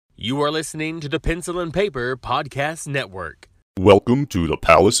You are listening to the Pencil and Paper Podcast Network. Welcome to the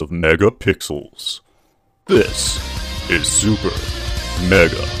Palace of Megapixels. This is Super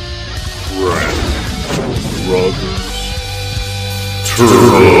Mega Grand Brothers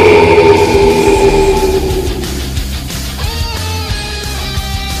Turbo.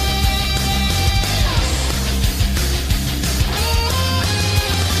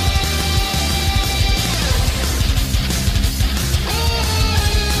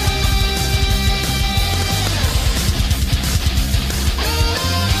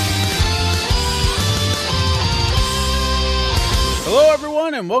 Hello,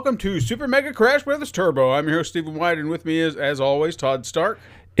 everyone, and welcome to Super Mega Crash Brothers Turbo. I'm your host, Stephen White, and with me is, as always, Todd Stark.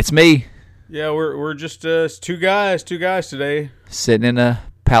 It's me. Yeah, we're just two guys today. Sitting in a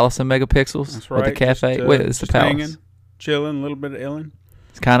Palace of Megapixels. That's right. With the cafe. Just, Wait, it's the Palace. Hanging, chilling, a little bit of illin'.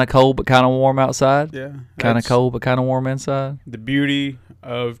 It's kind of cold, but kind of warm outside. Yeah. Kind of cold, but kind of warm inside. The beauty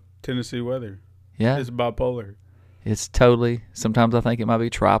of Tennessee weather. Yeah. It's bipolar. It's totally, sometimes I think it might be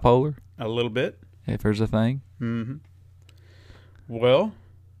tripolar, A little bit. if there's a thing. Mm-hmm. Well,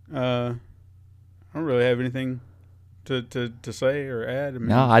 I don't really have anything to say or add. I mean,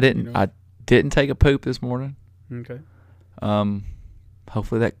 No, I didn't. you know. I didn't take a poop this morning. Okay.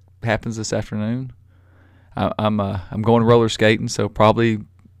 Hopefully that happens this afternoon. I'm going roller skating, so probably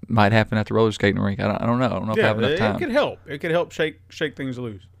might happen at the roller skating rink. I don't know. I don't know if I have enough time. It could help. It could help shake things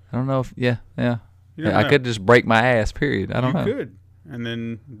loose. I don't know if yeah. You never I know. could just break my ass. Period. I don't know. You could. And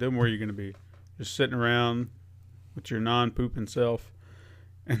then where are you going to be? Just sitting around with your non-pooping self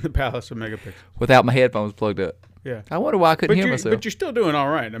in the Palace of Megapixels. Without my headphones plugged up. Yeah. I wonder why I couldn't hear you're, myself. But you're still doing all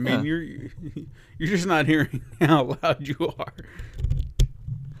right. I mean, Huh. you're just not hearing how loud you are.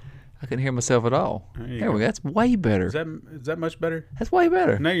 I couldn't hear myself at all. There you There go. we go. That's way better. Is that much better? That's way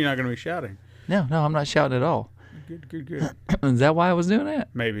better. Now you're not going to be shouting. No, I'm not shouting at all. Good. Is that why I was doing that?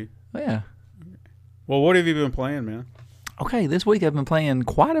 Maybe. Yeah. Well, what have you been playing, man? Okay, this week I've been playing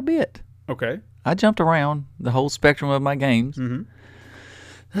quite a bit. Okay. I jumped around the whole spectrum of my games. Mm-hmm.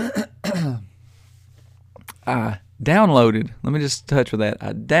 I downloaded, let me just touch with that.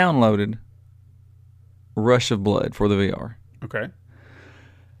 I downloaded Rush of Blood for the VR. Okay.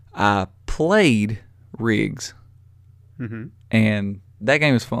 I played Riggs, Mm-hmm. and that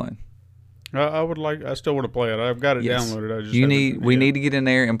game is fun. I still want to play it. I've got it Yes. downloaded. I just We haven't- need to get in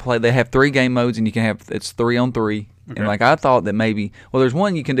there and play. They have 3 game modes, and you can have it's 3-on-3. Okay. And like I thought that maybe there's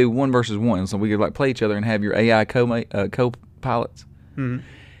one you can do 1 versus 1, so we could like play each other and have your AI co-pilots, Mhm.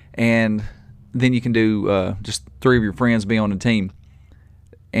 and then you can do just 3 of your friends be on a team.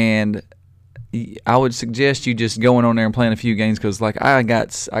 And I would suggest you just going on there and playing a few games because like I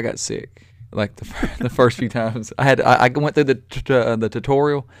got sick like the first few times. I went through the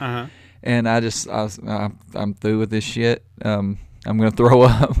tutorial. Uh-huh. And I'm through with this shit. I'm gonna throw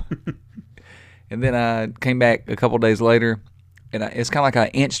up. And then I came back a couple days later, and it's kind of like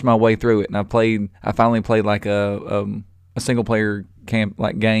I inched my way through it. And I finally played like a single player game,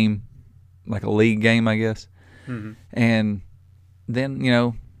 like a league game, I guess. Mm-hmm. And then I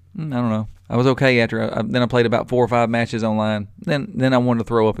don't know. I was okay after. Then I played about 4 or 5 matches online. Then I wanted to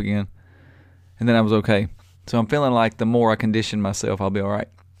throw up again, and then I was okay. So I'm feeling like the more I condition myself, I'll be all right.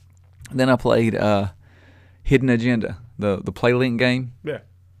 Then I played Hidden Agenda, the PlayLink game. Yeah.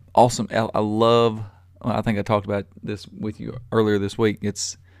 Awesome. I love. I think I talked about this with you earlier this week.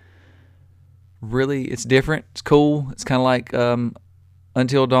 It's different. It's cool. It's kind of like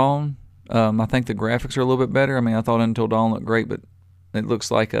Until Dawn. I think the graphics are a little bit better. I mean, I thought Until Dawn looked great, but it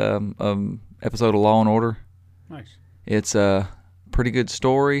looks like episode of Law and Order. Nice. It's a pretty good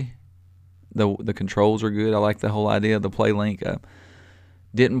story. The controls are good. I like the whole idea of the PlayLink.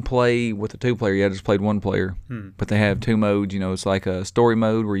 Didn't play with the 2-player yet. I just played 1 player. But they have 2 modes. It's like a story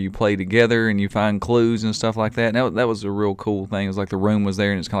mode where you play together and you find clues and stuff like that. And that was a real cool thing. It was like the room was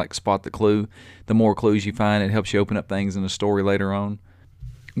there and it's kind of like spot the clue. The more clues you find, it helps you open up things in the story later on.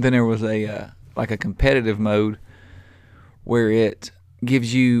 Then there was a competitive mode where it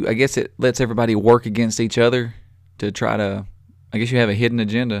gives you, I guess it lets everybody work against each other to try to, I guess you have a hidden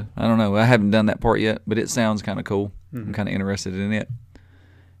agenda. I don't know. I haven't done that part yet, but it sounds kind of cool. I'm kind of interested in it.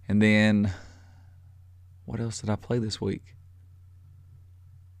 And then, what else did I play this week?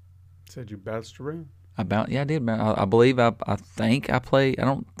 Said you bounced around. I did. I believe I think I played. I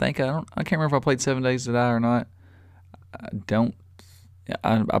can't remember if I played 7 Days to Die or not.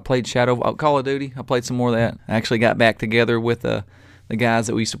 I played Call of Duty. I played some more of that. I actually got back together with the guys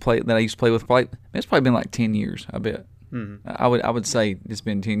that I used to play with. It's probably been like 10 years, I bet. Mm-hmm. I would say it's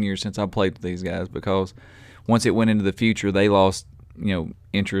been 10 years since I played with these guys because once it went into the future, they lost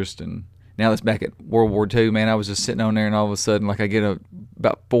interest, and now it's back at World War II. Man, I was just sitting on there, and all of a sudden, like I get a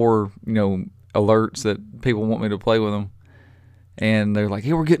about 4, alerts that people want me to play with them. And they're like,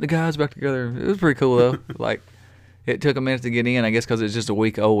 "Hey, we're getting the guys back together." It was pretty cool though. Like, it took a minute to get in, I guess, because it's just a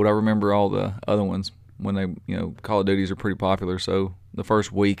week old. I remember all the other ones when they, Call of Duties are pretty popular. So the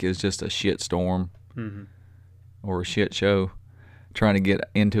first week is just a shit storm or a shit show trying to get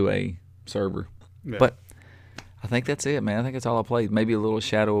into a server. Yeah. But I think that's it, man. I think that's all I played. Maybe a little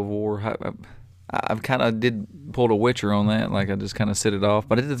Shadow of War. I've kind of pulled a Witcher on that. Like, I just kind of set it off.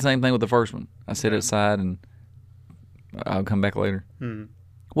 But I did the same thing with the first one. I set it aside and I'll come back later.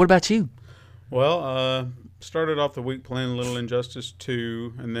 What about you? Well, started off the week playing Little Injustice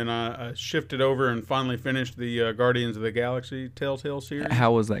 2, and then I shifted over and finally finished the Guardians of the Galaxy Telltale series.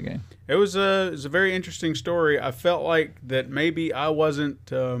 How was that game? It was a very interesting story. I felt like that maybe I wasn't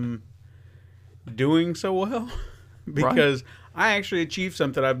doing so well because I actually achieved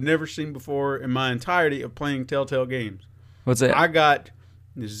something I've never seen before in my entirety of playing Telltale games. What's that? I got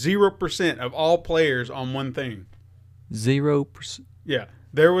 0% of all players on one thing. 0%? Yeah.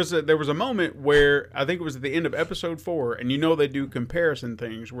 There was a moment where I think it was at the end of episode 4, and they do comparison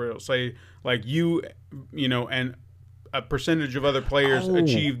things where it'll say like and a percentage of other players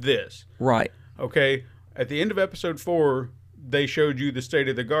achieved this. Right. Okay. At the end of episode 4, they showed you the state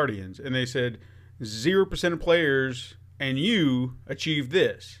of the Guardians, and they said 0% of players and you achieved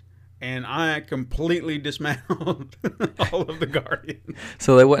this. And I completely dismantled all of the Guardians.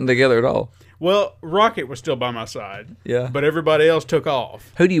 So they wasn't together at all? Well, Rocket was still by my side. Yeah. But everybody else took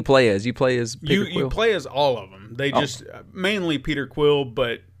off. Who do you play as? You play as Peter Quill? You play as all of them. They just, mainly Peter Quill,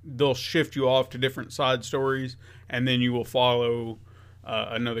 but they'll shift you off to different side stories, and then you will follow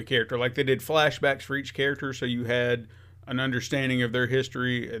another character. Like they did flashbacks for each character, so you had an understanding of their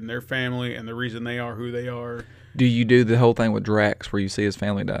history and their family and the reason they are who they are. Do you do the whole thing with Drax where you see his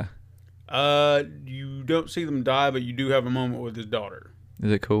family die? You don't see them die, but you do have a moment with his daughter.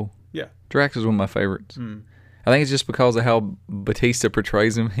 Is it cool? Yeah. Drax is one of my favorites. I think it's just because of how Batista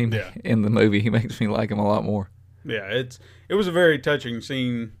portrays him in the movie. He makes me like him a lot more. Yeah, it was a very touching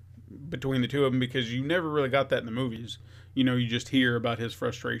scene between the two of them because you never really got that in the movies. You just hear about his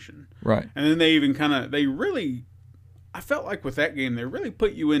frustration. Right. And then they even I felt like with that game, they really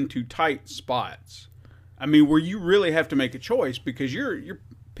put you into tight spots. I mean, where you really have to make a choice because you're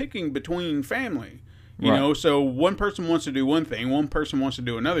picking between family, you know, so one person wants to do one thing, one person wants to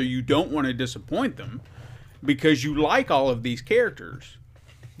do another. You don't want to disappoint them because you like all of these characters.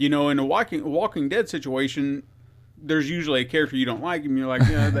 In a Walking Dead situation, there's usually a character you don't like and you're like,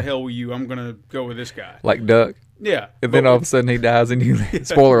 yeah, the hell with you, I'm going to go with this guy. Like Duck? Yeah. And then all of a sudden he dies and you,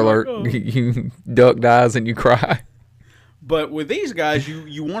 spoiler alert, Duck dies and you cry. But with these guys,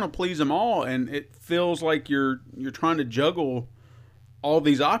 you want to please them all, and it feels like you're trying to juggle all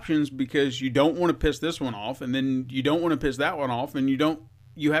these options because you don't want to piss this one off, and then you don't want to piss that one off, and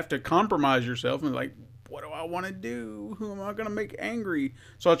you have to compromise yourself and like, what do I want to do? Who am I going to make angry?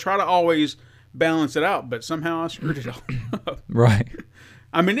 So I try to always balance it out, but somehow I screwed it all up. Right.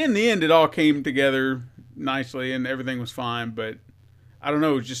 I mean, in the end, it all came together nicely, and everything was fine, but I don't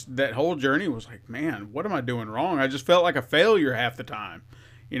know, just that whole journey was like, man, what am I doing wrong? I just felt like a failure half the time,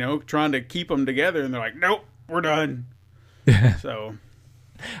 trying to keep them together, and they're like, nope, we're done. So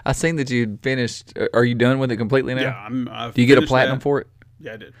I seen that you'd finished. Are you done with it completely now? Yeah, do you get a platinum for it?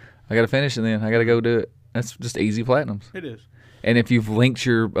 Yeah, I did. I got to finish it then. I got to go do it. That's just easy platinums. It is. And if you've linked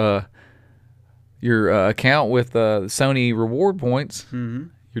your account with Sony reward points,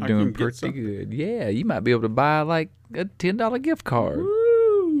 you're doing pretty good. Yeah, you might be able to buy like a $10 gift card.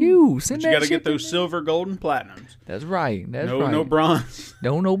 Woo! Send but you got to get those silver, gold, and platinums. That's right. No bronze.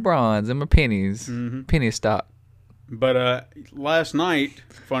 No bronze. Them are pennies. Penny stock. But last night,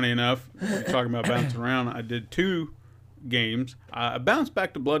 funny enough, talking about bouncing around, I did 2 games. I bounced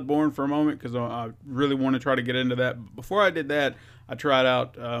back to Bloodborne for a moment because I really want to try to get into that. But before I did that, I tried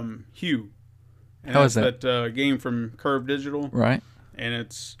out Hue. And How is that? That game from Curve Digital. Right. And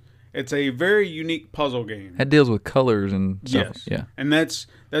it's a very unique puzzle game. That deals with colors and stuff. Yes. Yeah. And that's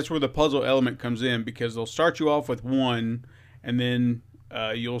where the puzzle element comes in because they'll start you off with one, and then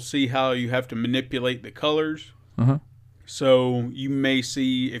you'll see how you have to manipulate the colors. So you may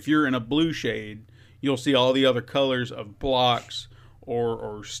see, if you're in a blue shade, you'll see all the other colors of blocks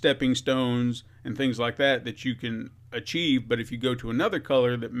or stepping stones and things like that you can achieve. But if you go to another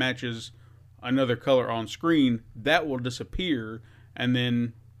color that matches another color on screen, that will disappear. And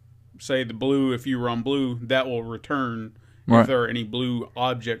then, say the blue, if you were on blue, that will return if there are any blue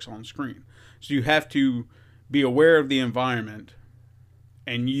objects on screen. So you have to be aware of the environment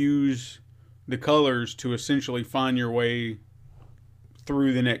and use the colors to essentially find your way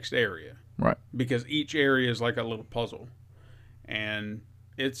through the next area. Right. Because each area is like a little puzzle. And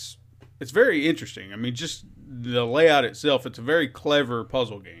it's very interesting. I mean, just the layout itself, it's a very clever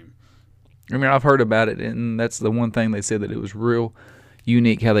puzzle game. I mean, I've heard about it, and that's the one thing they said that it was real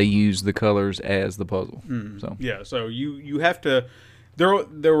unique how they used the colors as the puzzle. So Yeah, so you have to.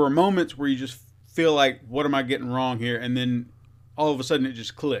 There were moments where you just feel like, what am I getting wrong here? And then all of a sudden it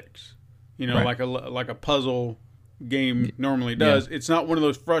just clicks. You know, Right. like a puzzle game normally does. Yeah. It's not one of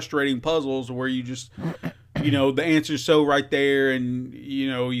those frustrating puzzles where you just, the answer's so right there and,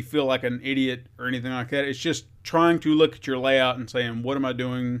 you feel like an idiot or anything like that. It's just trying to look at your layout and saying, what am I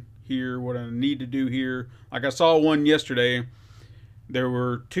doing here? What do I need to do here? Like I saw one yesterday. There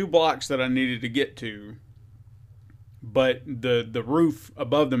were 2 blocks that I needed to get to, but the roof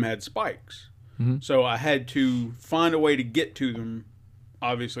above them had spikes. So I had to find a way to get to them,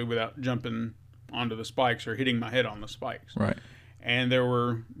 obviously without jumping onto the spikes or hitting my head on the spikes. right. And there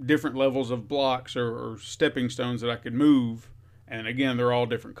were different levels of blocks or stepping stones that I could move. And again, they're all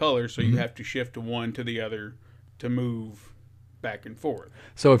different colors, so you have to shift to one to the other to move back and forth.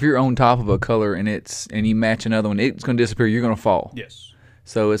 So if you're on top of a color and you match another one, it's going to disappear. You're going to fall. Yes.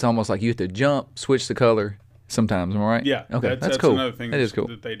 So it's almost like you have to jump, switch the color sometimes. Am I right? Yeah. Okay, that's cool. Another thing that is cool.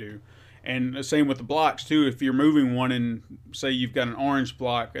 that they do. And the same with the blocks too. If you're moving one and say you've got an orange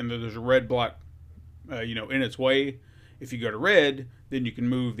block and there's a red block, in its way, if you go to red, then you can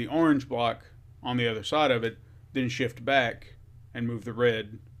move the orange block on the other side of it, then shift back and move the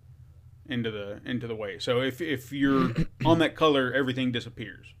red into the way. So if you're on that color, everything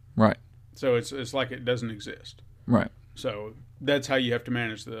disappears. Right. So it's like it doesn't exist. Right. So that's how you have to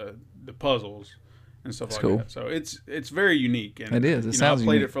manage the puzzles and stuff like cool. that. So it's very unique. And It is. It sounds I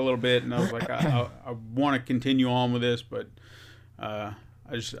played unique. it for a little bit, and I was like, I want to continue on with this, but I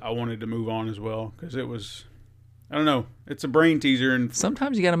wanted to move on as well because it was, I don't know, it's a brain teaser, and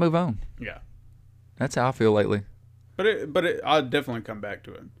Sometimes you got to move on. yeah, That's how I feel lately. but I'll definitely come back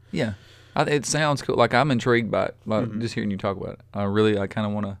to it. Yeah. It sounds cool. Like I'm intrigued by it. Like just hearing you talk about it. I kind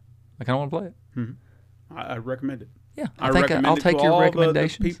of want to play it. I recommend it. Yeah. I think recommend I'll it take to your all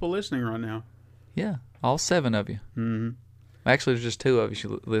recommendations. the people listening right now. Yeah. All 7 of you. Mm-hmm. Actually, there's just 2 of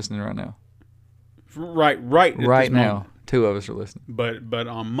you listening right now. Right at Right this now, moment. 2 of us are listening. But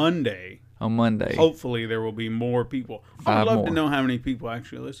on Monday, On Monday. hopefully there will be more people. I 5 would love to more. know how many people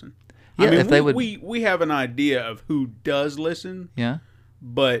actually listen. Yeah, I mean, if they would. we have an idea of who does listen, Yeah.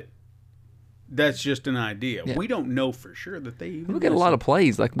 but that's just an idea. Yeah. We don't know for sure that they even We get a lot of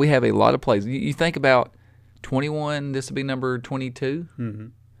plays. Like we have a lot of plays. You think about 21. This would be number 22. Mm-hmm.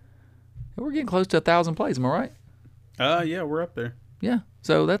 We're getting close to 1,000 plays. Am I right? Yeah, we're up there. Yeah.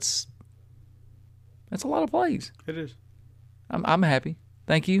 So that's a lot of plays. It is. I'm happy.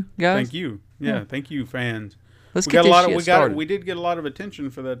 Thank you, guys. Thank you. Yeah, Yeah. thank you, fans. Let's We get got a this lot shit of started. we did get a lot of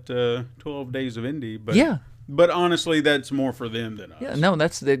attention for that 12 days of indie, but Yeah. But honestly, that's more for them than us. Yeah. No,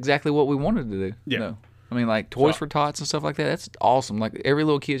 that's exactly what we wanted to do. Yeah. No. I mean, like Toys So- for Tots and stuff like that. That's awesome. Like every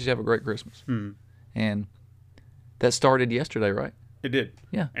little kid should have a great Christmas. Hmm. And that started yesterday, right? It did.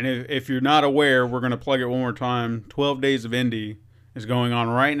 Yeah. And if you're not aware, we're going to plug it one more time. 12 Days of Indie is going on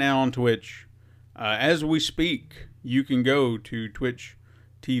right now on Twitch. As we speak, you can go to Twitch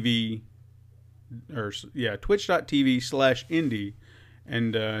TV, twitch.tv/indie,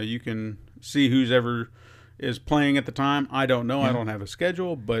 and you can see who's ever is playing at the time. I don't know. I don't have a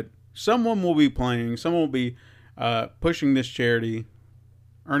schedule, but someone will be playing. Someone will be pushing this charity,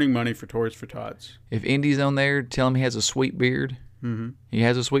 earning money for Toys for Tots. If Indy's on there, tell him he has a sweet beard. Mm-hmm. He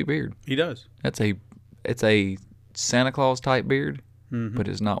has a sweet beard. He does. It's a Santa Claus type beard, Mm-hmm. but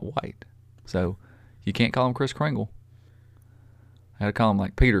it's not white. So you can't call him Chris Kringle. I had to call him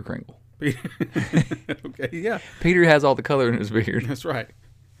like Peter Kringle. Okay, yeah. Peter has all the color in his beard. That's right.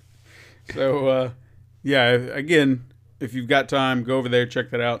 So, again, if you've got time, go over there, check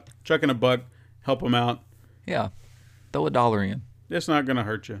that out. Chuck in a buck, help them out. Yeah. Throw $1 in. It's not going to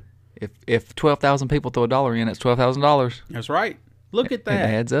hurt you. If 12,000 people throw $1 in, it's $12,000. That's right. Look at It that.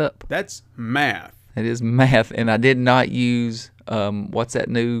 adds up. That's math. It is math, and I did not use what's that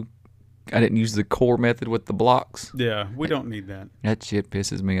new? I didn't use the core method with the blocks. Yeah, we don't need that. That shit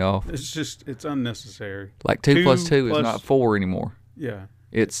pisses me off. It's unnecessary. Like 2 plus 2 is plus- not 4 anymore. Yeah.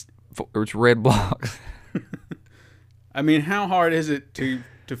 It's red blocks. I mean, how hard is it to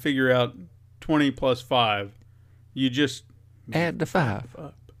figure out 20 plus 5? You just Add the 5.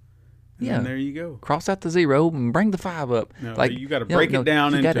 up. And Yeah. then there you go. Cross out the 0 and bring the 5 up. No, like you got to no, break no, it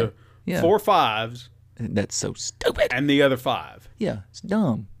down you into gotta- yeah. 4 5s That's so stupid. and the other 5. Yeah, it's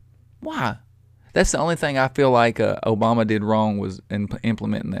dumb. Why? That's the only thing I feel like Obama did wrong was in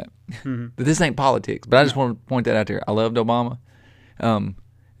implementing that. Mm-hmm. But this ain't politics, but I just want to point that out there. I loved Obama.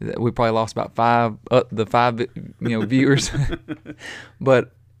 We probably lost about the five viewers,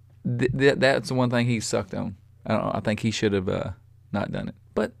 but that's the one thing he sucked on. I think he should have not done it,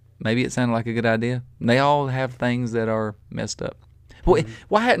 but maybe it sounded like a good idea. They all have things that are messed up.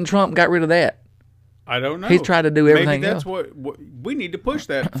 Why hadn't Trump got rid of that? I don't know. He tried to do everything. Maybe that's else. what we need to push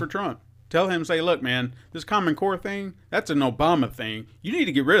that for Trump. Tell him, say, look, man, this Common Core thing, that's an Obama thing. You need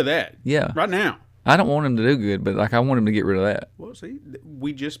to get rid of that. Yeah. Right now. I don't want him to do good, but I want him to get rid of that. Well, see,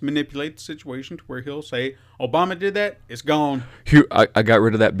 we just manipulate the situation to where he'll say, Obama did that, it's gone. Here, I got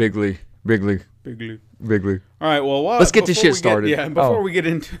rid of that Bigley. Bigly. All right, well, let's get this shit started. Before we get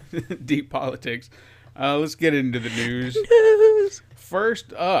into deep politics, let's get into the news.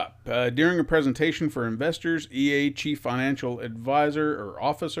 First up, during a presentation for investors, EA Chief Financial Advisor or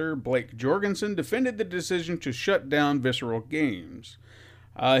Officer Blake Jorgensen defended the decision to shut down Visceral Games.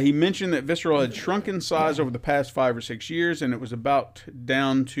 He mentioned that Visceral had shrunk in size over the past 5 or 6 years, and it was about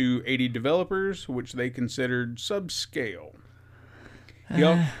down to 80 developers, which they considered subscale.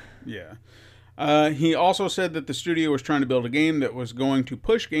 He also said that the studio was trying to build a game that was going to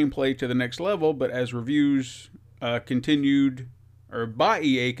push gameplay to the next level, but as reviews by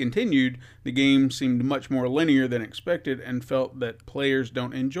EA continued, the game seemed much more linear than expected and felt that players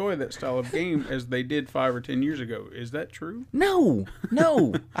don't enjoy that style of game as they did 5 or 10 years ago. Is that true? No,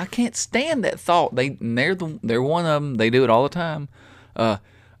 I can't stand that thought. They're one of them. They do it all the time. A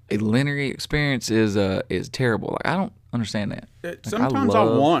linear experience is terrible. Like, I don't understand that. Sometimes I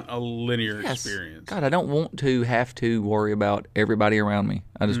want a linear experience. God, I don't want to have to worry about everybody around me.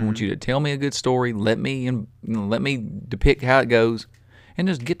 I just want you to tell me a good story. Let me depict how it goes, and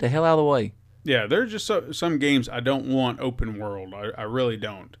just get the hell out of the way. Yeah, there's just some games I don't want open world. I really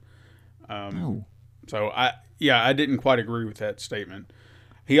don't. No. So I didn't quite agree with that statement.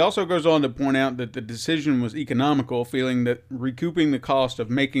 He also goes on to point out that the decision was economical, feeling that recouping the cost of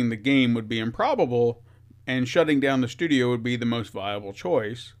making the game would be improbable, and shutting down the studio would be the most viable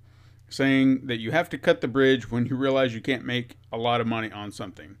choice, saying that you have to cut the bridge when you realize you can't make a lot of money on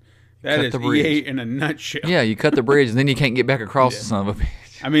something. That is EA in a nutshell. Yeah, you cut the bridge and then you can't get back across the son of a bitch.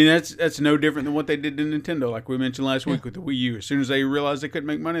 I mean, that's no different than what they did to Nintendo, like we mentioned last week with the Wii U. As soon as they realized they couldn't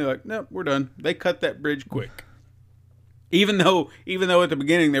make money, they're like, nope, we're done. They cut that bridge quick. Even though at the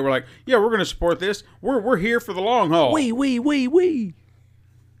beginning they were like, yeah, we're going to support this. We're here for the long haul. We.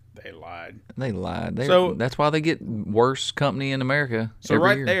 They lied. That's why they get worse company in America. So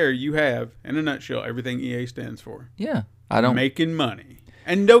right year. There you have, in a nutshell, everything EA stands for. Yeah. Making money.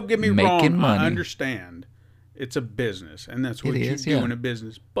 And don't get me wrong, money. I understand it's a business, and that's what you do in a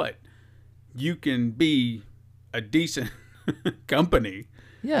business. But you can be a decent company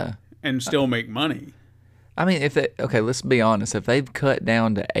and still make money. I mean, let's be honest. If they've cut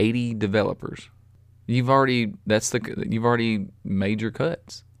down to 80 developers, you've already made your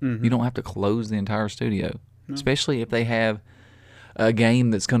cuts. Mm-hmm. You don't have to close the entire studio, especially if they have a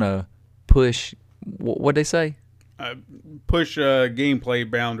game that's going to push. What'd they say? Push gameplay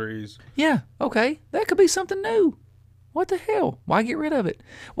boundaries. Yeah. Okay, that could be something new. What the hell? Why get rid of it?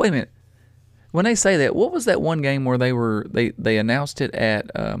 Wait a minute. When they say that, what was that one game where they announced it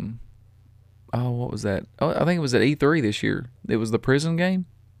at? What was that? Oh, I think it was at E3 this year. It was the prison game.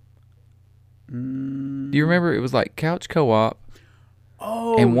 Do you remember? It was like couch co-op.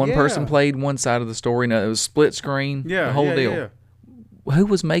 Oh, and one person played one side of the story. No, it was split screen. Yeah, the whole deal. Yeah. Who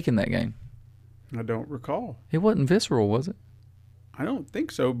was making that game? I don't recall. It wasn't Visceral, was it? I don't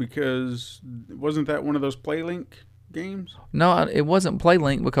think so, because wasn't that one of those PlayLink games? No, it wasn't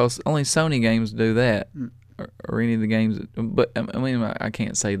PlayLink, because only Sony games do that, or any of the games. But I mean, I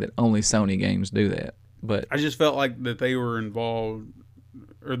can't say that only Sony games do that. But I just felt like that they were involved,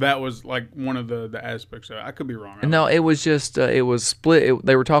 or that was like one of the aspects of it. I could be wrong. No, it was just it was split.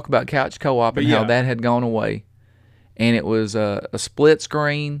 They were talking about couch co-op and how that had gone away, and it was a split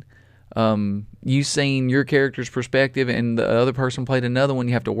screen. You seen your character's perspective, and the other person played another one.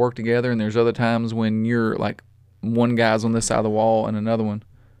 You have to work together, and there's other times when you're like one guy's on this side of the wall and another one.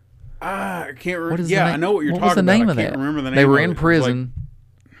 I can't remember. Yeah, I know what you're talking about. What was the name of that? I can't remember the name. They were in prison,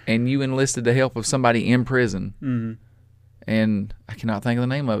 and you enlisted the help of somebody in prison. Mm-hmm. And I cannot think of the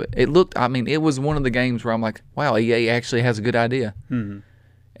name of it. It was one of the games where I'm like, wow, EA actually has a good idea. Mm-hmm.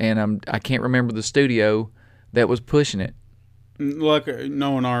 And I can't remember the studio that was pushing it. Like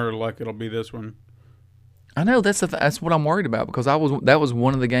knowing it'll be this one. I know that's what I'm worried about, because that was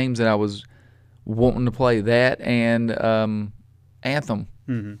one of the games that I was wanting to play. That and Anthem.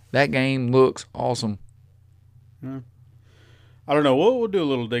 Mm-hmm. That game looks awesome. Yeah. I don't know. We'll do a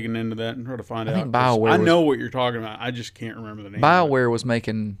little digging into that and try to find out. I think BioWare. I know what you're talking about. I just can't remember the name. BioWare was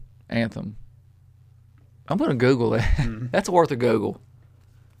making Anthem. I'm going to Google that. Mm-hmm. That's worth a Google.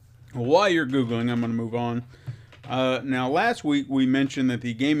 While you're Googling, I'm going to move on. Now, last week we mentioned that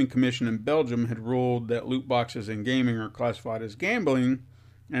the Gaming Commission in Belgium had ruled that loot boxes in gaming are classified as gambling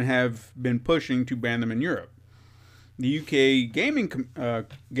and have been pushing to ban them in Europe. The UK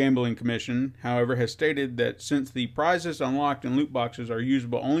Gambling Commission, however, has stated that since the prizes unlocked in loot boxes are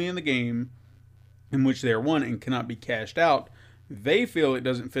usable only in the game in which they are won and cannot be cashed out, they feel it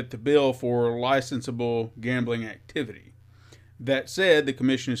doesn't fit the bill for licensable gambling activity. That said, the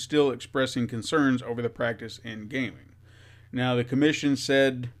Commission is still expressing concerns over the practice in gaming. Now, the Commission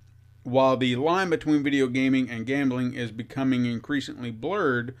said, while the line between video gaming and gambling is becoming increasingly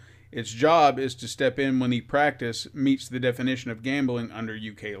blurred, its job is to step in when the practice meets the definition of gambling under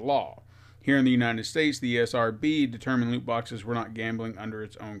UK law. Here in the United States, the ESRB determined loot boxes were not gambling under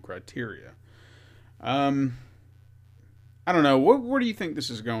its own criteria. I don't know. Where do you think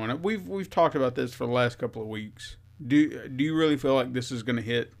this is going? We've talked about this for the last couple of weeks. Do you really feel like this is going to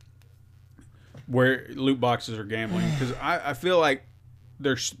hit where loot boxes are gambling? Because I feel like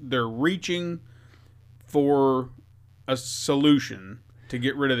they're reaching for a solution to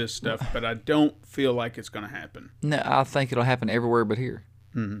get rid of this stuff, but I don't feel like it's going to happen. No, I think it'll happen everywhere but here.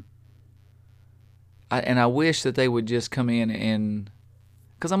 Mm-hmm. I wish that they would just come in and,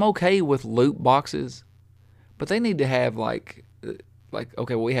 because I'm okay with loot boxes, but they need to have like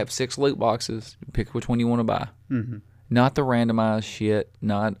okay, well, we have 6 loot boxes. Pick which one you want to buy. Mm-hmm. Not the randomized shit.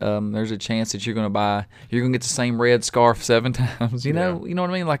 Not there's a chance that you're gonna get the same red scarf 7 times. You know what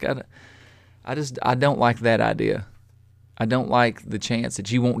I mean? Like I don't like that idea. I don't like the chance that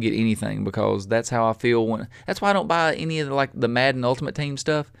you won't get anything, because that's how I feel that's why I don't buy any of the Madden Ultimate Team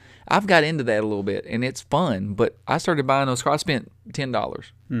stuff. I've got into that a little bit and it's fun, but I started buying those. I spent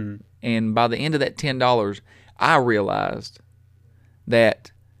 $10, and by the end of that $10, I realized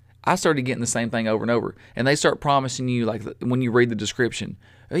that I started getting the same thing over and over. And they start promising you, like when you read the description,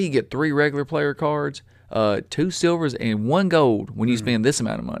 oh, you get 3 regular player cards, 2 silvers, and 1 gold when you spend this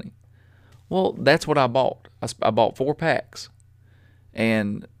amount of money. Well, that's what I bought. I bought 4 packs.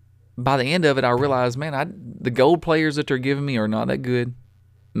 And by the end of it, I realized, man, the gold players that they're giving me are not that good.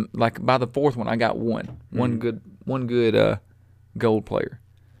 Like by the 4th one, I got one good gold player.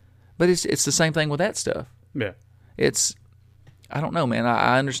 But it's the same thing with that stuff. Yeah. I don't know, man.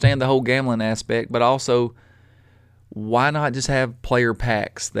 I understand the whole gambling aspect, but also, why not just have player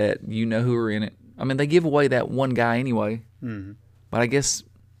packs that you know who are in it? I mean, they give away that one guy anyway. Mm-hmm. But I guess,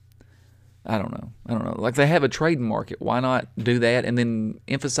 I don't know. Like, they have a trading market. Why not do that and then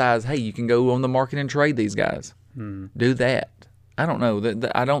emphasize, hey, you can go on the market and trade these guys. Mm-hmm. Do that. I don't know.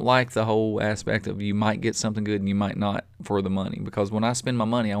 I don't like the whole aspect of you might get something good and you might not for the money. Because when I spend my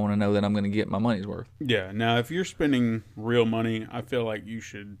money, I want to know that I'm going to get my money's worth. Yeah. Now, if you're spending real money, I feel like you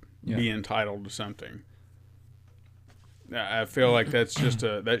should be entitled to something. I feel like that's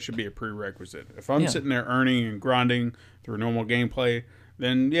that should be a prerequisite. If I'm sitting there earning and grinding through normal gameplay,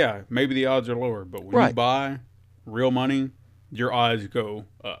 then yeah, maybe the odds are lower. But when you buy real money, your odds go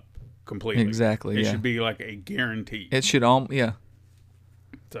up completely. Exactly. It should be like a guarantee. It should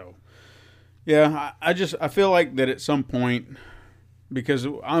So, yeah, I feel like that at some point, because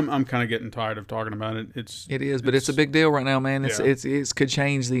I'm kind of getting tired of talking about it. It is, but it's a big deal right now, man. It could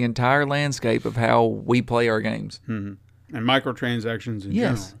change the entire landscape of how we play our games. Mm-hmm. And microtransactions in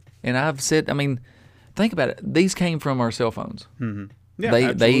general. And I've said, I mean, think about it. These came from our cell phones. Mm-hmm.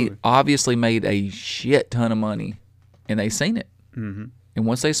 Yeah, they obviously made a shit ton of money, and they seen it. Mm-hmm. And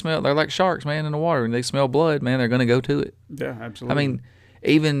once they smell, they're like sharks, man, in the water, and they smell blood, man, they're going to go to it. Yeah, absolutely. I mean,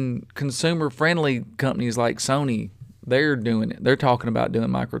 even consumer-friendly companies like Sony, they're doing it. They're talking about doing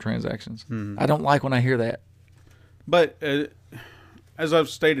microtransactions. Mm-hmm. I don't like when I hear that. But as I've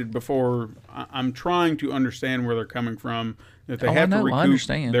stated before, I'm trying to understand where they're coming from. That they have to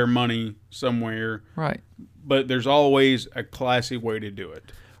recoup their money somewhere. Right. But there's always a classy way to do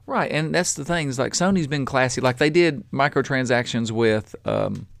it. Right, and that's the thing. Is like Sony's been classy. Like they did microtransactions with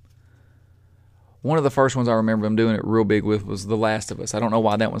one of the first ones I remember them doing it real big with was The Last of Us. I don't know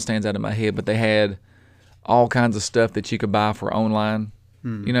why that one stands out in my head, but they had all kinds of stuff that you could buy for online.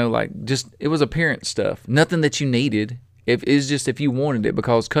 You know, like just it was appearance stuff. Nothing that you needed. It's just if you wanted it,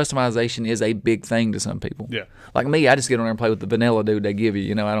 because customization is a big thing to some people. Yeah. Like me, I just get on there and play with the vanilla dude they give you.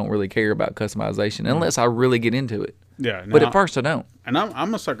 You know, I don't really care about customization unless I really get into it. Yeah. But at first I don't. And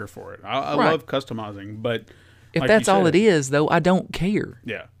I'm a sucker for it. I love customizing, but if that's all it is, though, I don't care.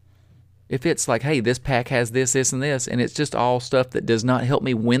 Yeah. If it's like, hey, this pack has this, this, and this, and it's just all stuff that does not help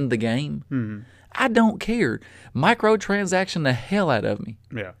me win the game, I don't care. Microtransaction the hell out of me.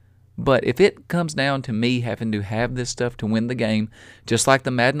 Yeah. But if it comes down to me having to have this stuff to win the game, just like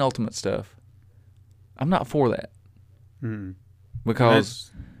the Madden Ultimate stuff, I'm not for that. Mm.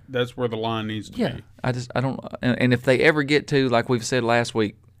 Because that's where the line needs to Yeah, be. I don't, and if they ever get to, like we've said last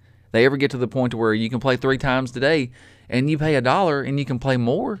week, they ever get to the point where you can play 3 times today, and you pay $1 and you can play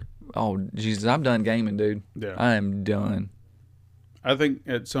more. Oh Jesus, I'm done gaming, dude. Yeah. I am done. I think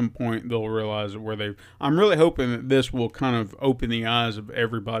at some point they'll realize where they. I'm really hoping that this will kind of open the eyes of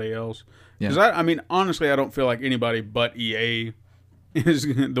everybody else. Because I mean, honestly, I don't feel like anybody but EA is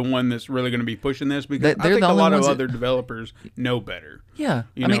the one that's really going to be pushing this, because I think a lot of other developers know better. Yeah,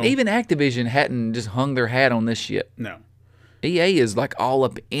 You I mean, know? even Activision hadn't just hung their hat on this shit. No. EA is like all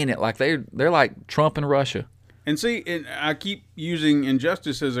up in it, like they're like Trump and Russia. And see, and I keep using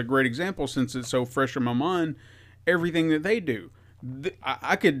Injustice as a great example since it's so fresh in my mind. Everything that they do,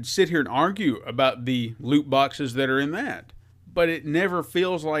 I could sit here and argue about the loot boxes that are in that, but it never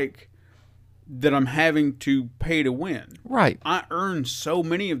feels like that I'm having to pay to win. Right. I earn so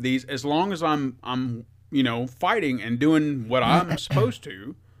many of these as long as I'm fighting and doing what I'm supposed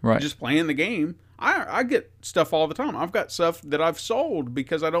to. Right. Just playing the game. I get stuff all the time. I've got stuff that I've sold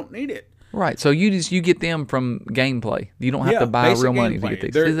because I don't need it. Right. So you get them from gameplay. You don't have to buy basic real money gameplay. to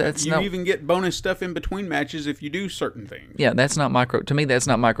get these. There, you even get bonus stuff in between matches if you do certain things. Yeah, that's not to me that's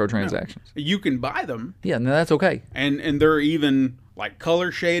not microtransactions. No. You can buy them. Yeah, no, that's okay. And there are even like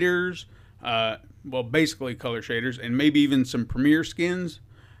color shaders, basically color shaders, and maybe even some premiere skins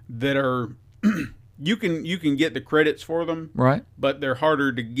that are you can get the credits for them. Right. But they're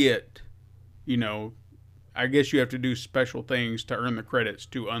harder to get. I guess you have to do special things to earn the credits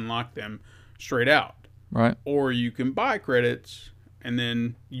to unlock them straight out. Right. Or you can buy credits and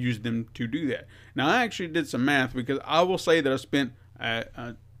then use them to do that. Now, I actually did some math, because I will say that I spent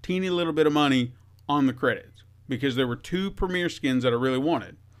a teeny little bit of money on the credits, because there were 2 premiere skins that I really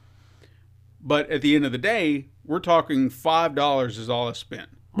wanted. But at the end of the day, we're talking $5 is all I spent.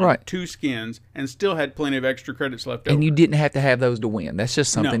 Right. 2 skins, and still had plenty of extra credits left over. And you didn't have to have those to win. That's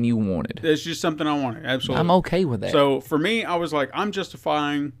just something you wanted. It's just something I wanted. Absolutely. I'm okay with that. So for me, I was like, I'm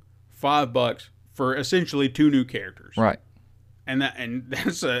justifying $5 for essentially 2 new characters. Right. And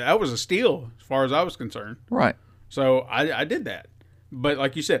that was a steal as far as I was concerned. Right. So I did that. But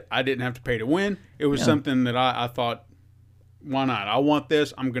like you said, I didn't have to pay to win. It was something that I thought, why not? I want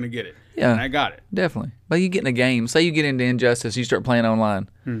this. I'm going to get it. Yeah. And I got it. Definitely. But you get in a game, say you get into Injustice, you start playing online,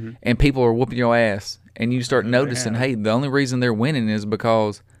 and people are whooping your ass, and you start noticing, hey, the only reason they're winning is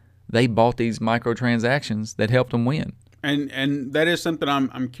because they bought these microtransactions that helped them win. And that is something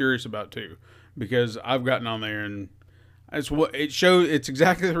I'm curious about too, because I've gotten on there and it's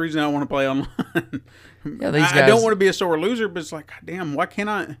exactly the reason I want to play online. Yeah, these guys, I don't want to be a sore loser, but it's like, God damn, why can't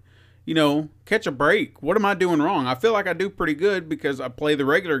I, catch a break? What am I doing wrong? I feel like I do pretty good because I play the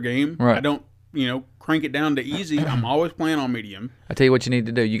regular game. Right. I don't, crank it down to easy. I'm always playing on medium. I tell you what you need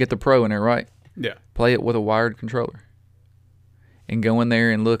to do. You get the Pro in there, right? Yeah. Play it with a wired controller. And go in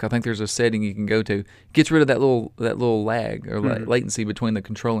there and look. I think there's a setting you can go to. Gets rid of that little lag or latency between the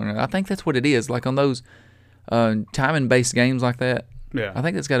controller and I think that's what it is. Like on those timing-based games like that. Yeah. I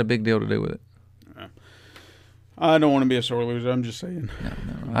think that's got a big deal to do with it. I don't want to be a sore loser. I'm just saying. No.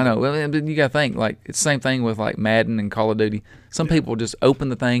 I know. Well, but you got to think, like, it's the same thing with, like, Madden and Call of Duty. Some people just open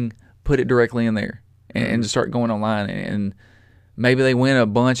the thing, put it directly in there, and just start going online. And maybe they win a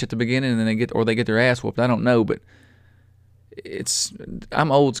bunch at the beginning, and then they get their ass whooped. I don't know, but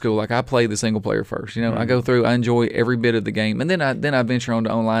I'm old school. Like, I play the single player first. I go through, I enjoy every bit of the game, and then I venture on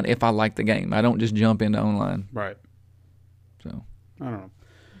to online if I like the game. I don't just jump into online. Right. So I don't know.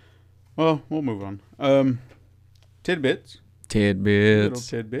 Well, we'll move on. Tidbits. Little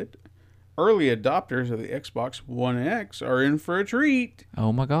tidbit. Early adopters of the Xbox One X are in for a treat.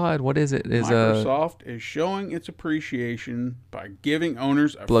 Oh my God, what is it? Microsoft is showing its appreciation by giving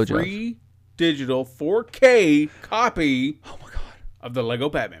owners a Blowjobs. free digital 4K copy of the Lego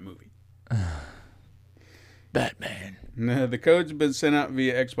Batman movie. Batman. Now, the codes have been sent out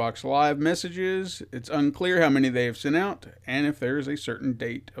via Xbox Live messages. It's unclear how many they have sent out and if there is a certain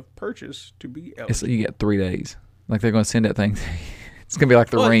date of purchase to be eligible. You got 3 days. Like they're going to send that thing. It's going to be like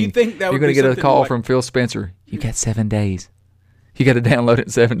the Ring. You'd think that You're would going be to get a call something from Phil Spencer. You got 7 days. You got to download it in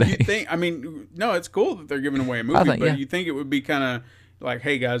 7 days. No, it's cool that they're giving away a movie, but you think it would be kind of like,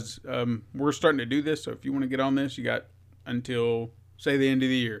 hey guys, we're starting to do this, so if you want to get on this, you got until, say, the end of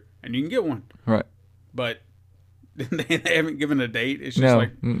the year, and you can get one. Right. But they haven't given a date. It's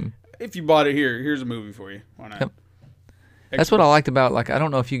just if you bought it here's a movie for you. Why not? Yep. That's what I liked about, like, I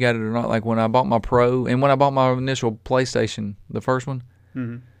don't know if you got it or not, like when I bought my Pro and when I bought my initial PlayStation, the first one,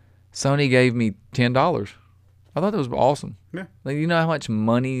 Sony gave me $10. I thought that was awesome. Yeah. Like, you know how much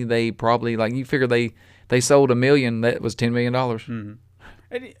money they probably, like, you figure they sold $1 million, that was $10 million.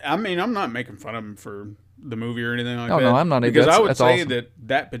 I mean, I'm not making fun of them for the movie or anything like Oh, that. no, I'm not either. Because I would That's say awesome.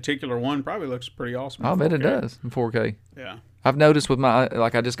 that particular one probably looks pretty awesome. I'll in bet it 4K. does in 4K. Yeah. I've noticed with my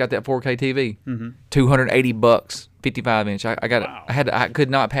I just got that 4K TV, $280, 55-inch. Wow. I could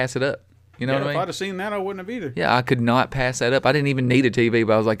not pass it up. You know what I If mean? I'd have seen that, I wouldn't have either. Yeah, I could not pass that up. I didn't even need a TV,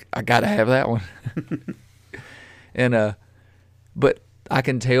 but I was like, I gotta have that one. And but I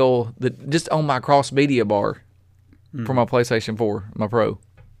can tell that just on my cross media bar for my PlayStation 4, my Pro,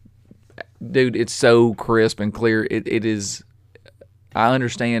 dude, it's so crisp and clear. It is. I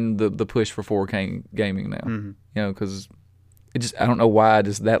understand the push for 4K gaming now. You know, because it just I don't know why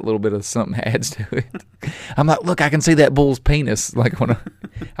just that little bit of something adds to it. I'm like, look, I can see that bull's penis. Like when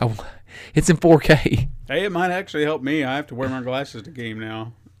it's in 4K. Hey, it might actually help me. I have to wear my glasses to game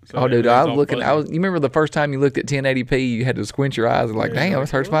now. So Oh, dude, everything's I was all looking. fuzzy. You remember the first time you looked at 1080p, you had to squint your eyes and like, Yeah, damn, like,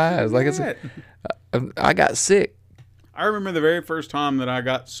 this hurts "Look my at eyes. Like that." I got sick. I remember the very first time that I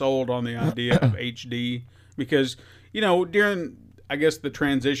got sold on the idea of HD because, during, I guess, the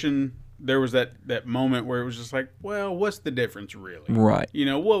transition, there was that moment where it was just like, well, what's the difference really? Right.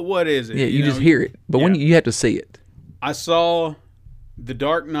 What is it? Yeah, you just know, hear it, but when yeah. you have to see it. I saw The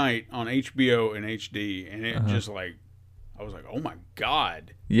Dark Knight on HBO in HD, and it just like, I was like, oh my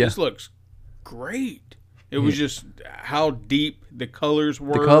God, Yeah. this looks great. It was just how deep the colors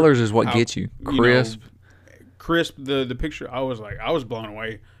were. The colors is what how, gets you know, crisp. crisp the picture. I was blown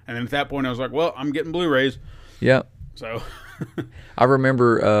away. And then at that point I was like, well, I'm getting Blu-rays. Yep. So I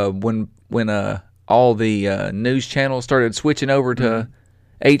remember when all the news channels started switching over to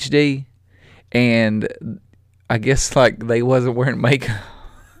HD, and I guess like they wasn't wearing makeup.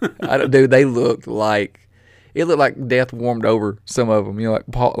 Dude, they looked like death warmed over some of them.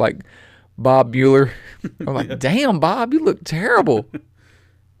 Like Bob Bueller. I'm like, damn, Bob, you look terrible.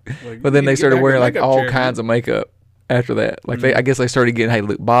 like, But then they started wearing like all kinds kinds of makeup after that. Like I guess they started getting, hey,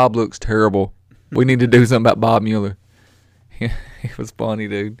 look, Bob looks terrible. We need to do something about Bob Mueller. It was funny,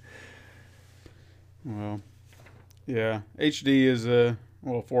 dude. Well, yeah, HD is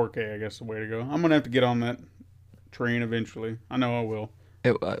 4K, I guess, the way to go. I'm gonna have to get on that train eventually. I know I will.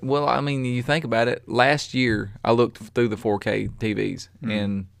 Well, I mean, you think about it. Last year, I looked through the 4K TVs,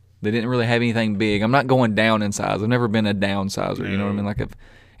 and they didn't really have anything big. I'm not going down in size. I've never been a downsizer. You know what I mean? Like if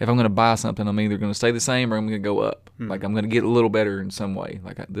I'm going to buy something, I'm either going to stay the same or I'm going to go up. Like I'm going to get a little better in some way.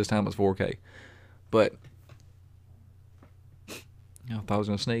 Like this time it's 4K. But I thought I was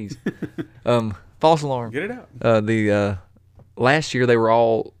going to sneeze. False alarm. Get it out. The last year they were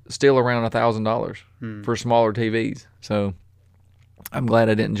all still around $1,000 for smaller TVs. So I'm glad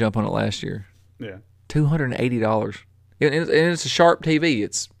I didn't jump on it last year. Yeah. $280. And it's a Sharp TV.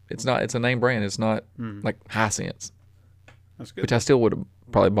 It's a name brand. It's not like Hisense, That's good. which I still would have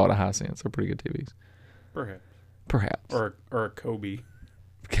probably bought a Hisense. They're pretty good TVs. Perhaps. Or a Kobe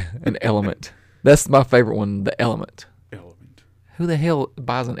An Element. That's my favorite one, the Element. Element. Who the hell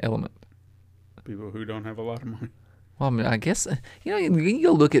buys an Element? People who don't have a lot of money. Well, I mean, I guess, you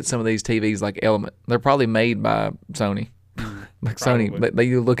go look at some of these TVs like Element. They're probably made by Sony. Like Probably. Sony,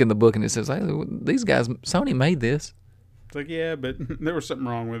 you look in the book and it says, hey, these guys, Sony made this. It's like, yeah, but there was something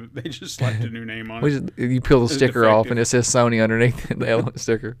wrong with it. They just slapped a new name on it. You peel the It's sticker off defective. and it says Sony underneath the Element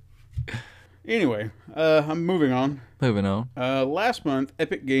sticker. Anyway, I'm moving on. Moving on. Last month,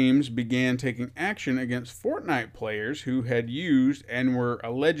 Epic Games began taking action against Fortnite players who had used and were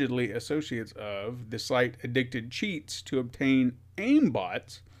allegedly associates of the site Addicted Cheats to obtain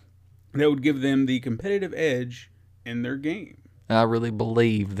aimbots that would give them the competitive edge in their game. I really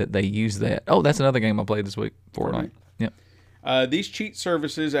believe that they use that. Oh, that's another game I played this week, Fortnite. Yep. These cheat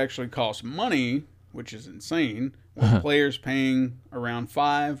services actually cost money, which is insane, with players paying around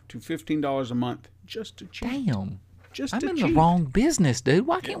 $5 to $15 a month just to cheat. Damn. Just I'm to in cheat. the wrong business, dude.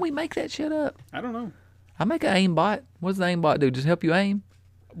 Why can't we make that shit up? I don't know. I make an aimbot. What's the aimbot do? Just help you aim?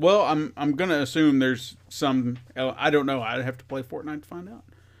 Well, I'm gonna assume there's some. I don't know. I'd have to play Fortnite to find out.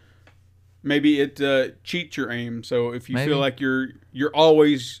 Maybe it cheats your aim, so if you Maybe. feel like you're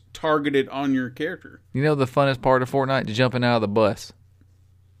always targeted on your character. You know the funnest part of Fortnite? Jumping out of the bus.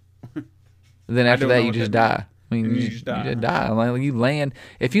 Then after don't that, know you what just that die. I mean, And you you just just die. die. Like, you land.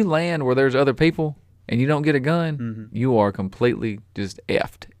 If you land where there's other people and you don't get a gun, you are completely just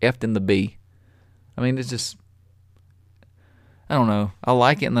effed. Effed in the B. I mean, it's just, I don't know. I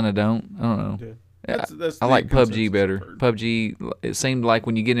like it and then I don't. I don't know. Yeah. That's I the like consensus PUBG I've better. heard. PUBG, it seemed like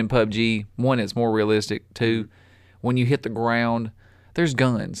when you get in PUBG, one, it's more realistic. Two, when you hit the ground, there's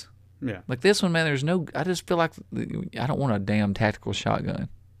guns. Yeah. Like this one, man, there's no, I just feel like I don't want a damn tactical shotgun.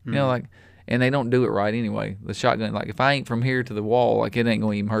 You know, like, and they don't do it right anyway. The shotgun, like, if I ain't from here to the wall, like, it ain't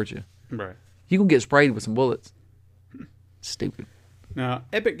going to even hurt you. Right. You can get sprayed with some bullets. Stupid. Now,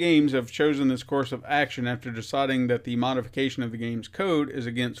 Epic Games have chosen this course of action after deciding that the modification of the game's code is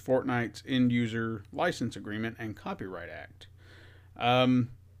against Fortnite's end-user license agreement and Copyright Act. I'm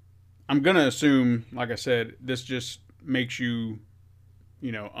going to assume, like I said, this just makes you,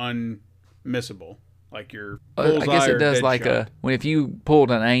 unmissable. Like your bullseye. I guess it does. Like headshot. when if you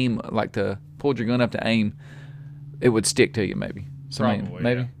pulled pulled your gun up to aim, it would stick to you. Maybe. So Probably,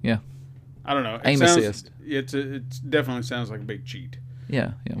 maybe. Yeah. I don't know. Aim assist. It definitely sounds like a big cheat.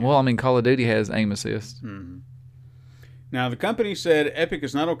 Yeah. Well, I mean, Call of Duty has aim assist. Now, the company said Epic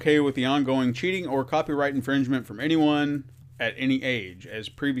is not okay with the ongoing cheating or copyright infringement from anyone at any age. As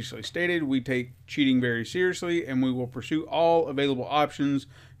previously stated, we take cheating very seriously, and we will pursue all available options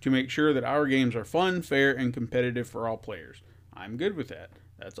to make sure that our games are fun, fair, and competitive for all players. I'm good with that.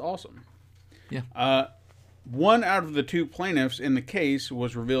 That's awesome. Yeah. One out of the two plaintiffs in the case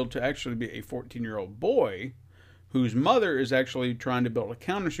was revealed to actually be a 14-year-old boy whose mother is actually trying to build a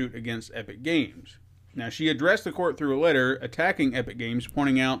countersuit against Epic Games. Now, she addressed the court through a letter attacking Epic Games,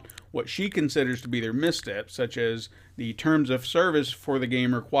 pointing out what she considers to be their missteps, such as the terms of service for the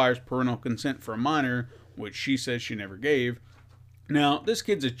game requires parental consent for a minor, which she says she never gave. Now, this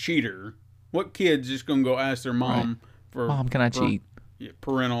kid's a cheater. What kid's just going to go ask their mom for... Mom, can I cheat?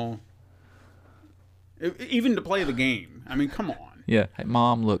 Parental... Even to play the game. I mean, come on. Yeah. Hey,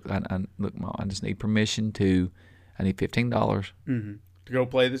 Mom, look, Mom, I just need permission to... I need $15. To go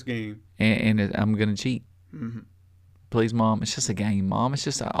play this game. And I'm going to cheat. Please, Mom. It's just a game, Mom. It's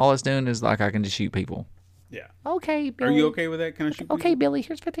just... All it's doing is, like, I can just shoot people. Yeah. Okay, Billy. Are you okay with that? Can I shoot Okay, people? Billy,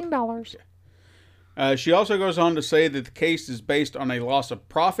 here's $15. She also goes on to say that the case is based on a loss of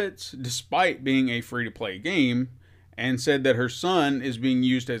profits despite being a free-to-play game, and said that her son is being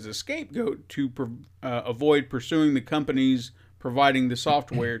used as a scapegoat to avoid pursuing the companies providing the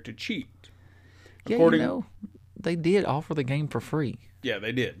software to cheat. Yeah, they did offer the game for free. Yeah,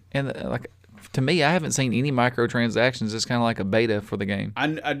 they did. And to me, I haven't seen any microtransactions. It's kind of like a beta for the game.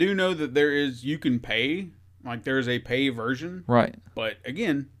 I do know that you can pay, like there is a pay version. Right. But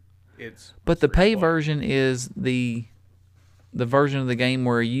again, it's But the pay free-to-play. version is the version of the game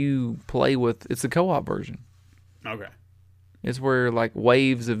where you play with. It's the co-op version. Okay. It's where like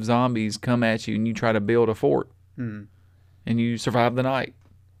waves of zombies come at you and you try to build a fort, and you survive the night.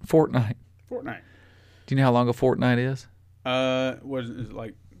 Fortnite. Fortnite. Do you know how long a fortnight is? Was it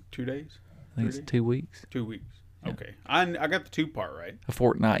like 2 days? I think it's 2 weeks. 2 weeks. Okay. I got the 2 part right. A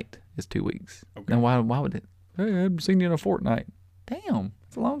fortnight is 2 weeks. Okay. Then why would it? Hey, I haven't seen you in a fortnight. Damn,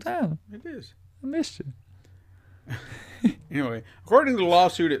 it's a long time. It is. I missed you. Anyway, according to the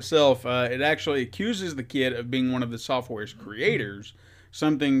lawsuit itself, it actually accuses the kid of being one of the software's creators,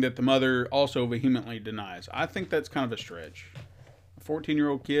 something that the mother also vehemently denies. I think that's kind of a stretch. A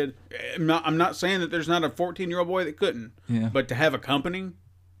 14-year-old kid. I'm not saying that there's not a 14-year-old boy that couldn't. Yeah. But to have a company,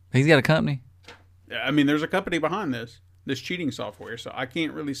 He's got a company. I mean, there's a company behind this cheating software. So I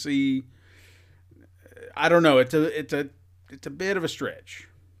can't really see. I don't know. It's a bit of a stretch.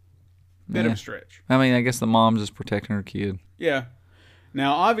 Bit of a stretch. I mean, I guess the mom's just protecting her kid. Yeah.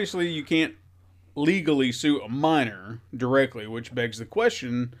 Now, obviously, you can't legally sue a minor directly, which begs the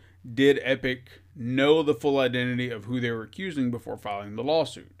question, did Epic know the full identity of who they were accusing before filing the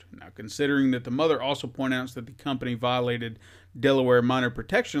lawsuit? Now, considering that the mother also points out that the company violated Delaware minor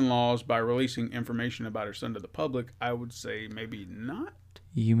protection laws by releasing information about her son to the public, I would say maybe not.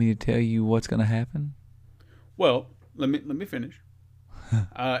 You mean to tell you what's going to happen? Well, let me finish.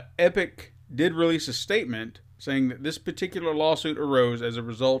 Epic did release a statement saying that this particular lawsuit arose as a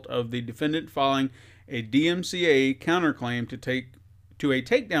result of the defendant filing a DMCA counterclaim to a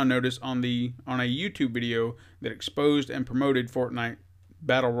takedown notice on a YouTube video that exposed and promoted Fortnite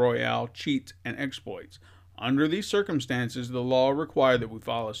Battle Royale cheats and exploits. Under these circumstances, the law required that we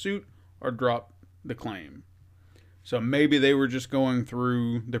file a suit or drop the claim. So maybe they were just going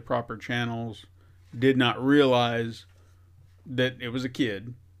through the proper channels, did not realize that it was a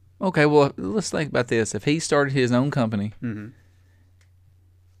kid. Okay, well, let's think about this. If he started his own company,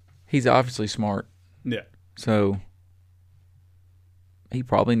 he's obviously smart. Yeah. So he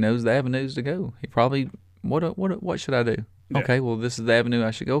probably knows the avenues to go. He probably, what should I do? Yeah. Okay, well, this is the avenue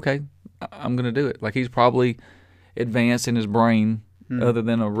I should go. Okay, I'm going to do it. Like, he's probably advanced in his brain other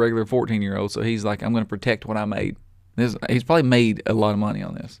than a regular 14-year-old. So he's like, I'm going to protect what I made. He's probably made a lot of money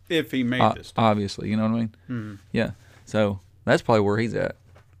on this. If he made this stuff. Obviously, you know what I mean? Yeah. So that's probably where he's at.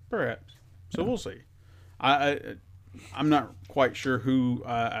 Perhaps. So we'll see. I'm not quite sure who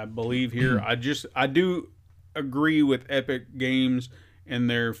I believe here. I do agree with Epic Games in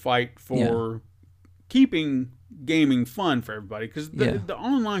their fight for keeping gaming fun for everybody, because Yeah. the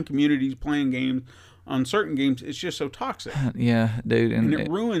online communities playing games on certain games, it's just so toxic, Yeah, dude, and and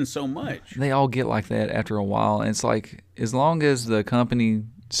it ruins so much. they all get like that after a while. And it's like, as long as the company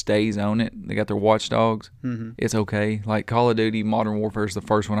stays on it, they got their watchdogs, it's okay. Like Call of Duty Modern Warfare is the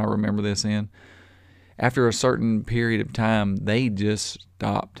first one I remember this in. After a certain period of time, they just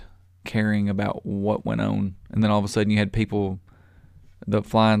stopped caring about what went on. And then all of a sudden you had people, the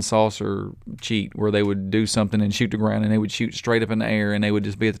flying saucer cheat, where they would do something and shoot the ground, and they would shoot straight up in the air, and they would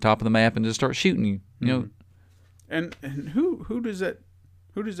just be at the top of the map and just start shooting you. You know, And who does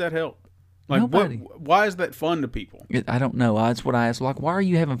that help? Like, Nobody. why is that fun to people? I don't know. That's what I asked. Like, why are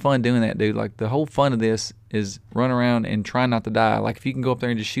you having fun doing that, dude? Like, the whole fun of this is run around and try not to die. Like, if you can go up there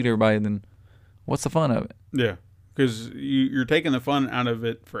and just shoot everybody, then what's the fun of it? Yeah, because you're taking the fun out of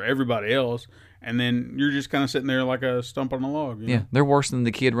it for everybody else, and then you're just kind of sitting there like a stump on a log. You Yeah, know? they're worse than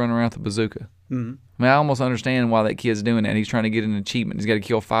the kid running around with a bazooka. Mhm. I mean, I almost understand why that kid's doing that. He's trying to get an achievement. He's got to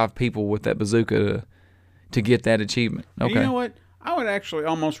kill 5 people with that bazooka to get that achievement. And Okay. you know what? I would actually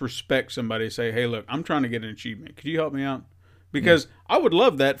almost respect somebody say, "Hey, look, I'm trying to get an achievement. Could you help me out?" Because I would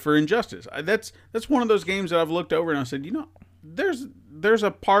love that for Injustice. That's one of those games that I've looked over and I said, you know, there's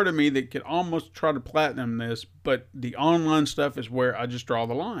a part of me that could almost try to platinum this, but the online stuff is where I just draw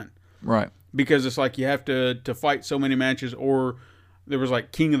the line. Right. Because it's like you have to fight so many matches, or there was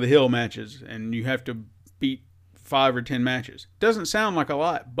like King of the Hill matches, and you have to beat 5 or 10 matches. Doesn't sound like a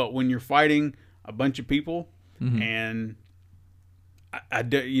lot, but when you're fighting a bunch of people, and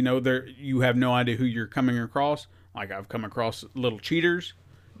you know, you have no idea who you're coming across. Like, I've come across little cheaters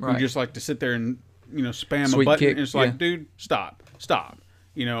who just like to sit there and, you know, spam Sweet a button. kick, And it's like, yeah. dude, stop.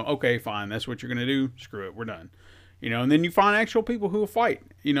 You know, okay, fine, that's what you're gonna do. Screw it, we're done. You know, and then you find actual people who will fight,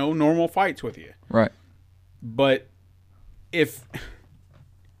 you know, normal fights with you. Right. But if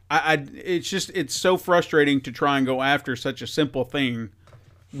it's so frustrating to try and go after such a simple thing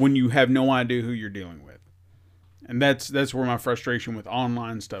when you have no idea who you're dealing with. And that's where my frustration with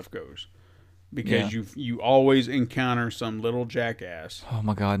online stuff goes. Because you always encounter some little jackass. Oh,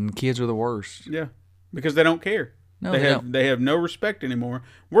 my God. And kids are the worst. Yeah. Because they don't care. No, they have no respect anymore.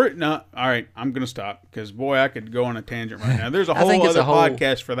 All right, I'm going to stop, because boy, I could go on a tangent right now. There's a I think whole it's other a whole-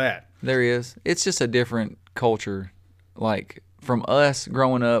 podcast for that. There is. It's just a different culture. Like, from us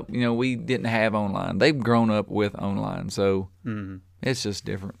growing up, you know, we didn't have online. They've grown up with online, so it's just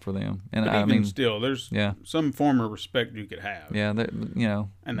different for them. And But I even mean, still, there's yeah. some form of respect you could have. yeah, you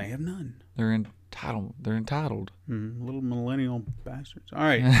know, And they have none. they're entitled. They're entitled. Little millennial bastards. All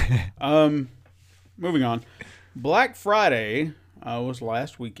right. Moving on. Black Friday was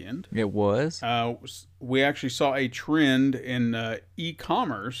last weekend. It was. We actually saw a trend in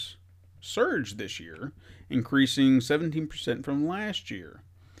e-commerce surge this year, increasing 17% from last year.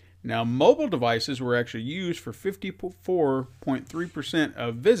 Now, mobile devices were actually used for 54.3%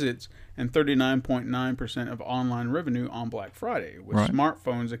 of visits and 39.9% of online revenue on Black Friday, with Right.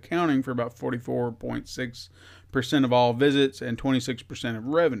 smartphones accounting for about 44.6% of all visits and 26% of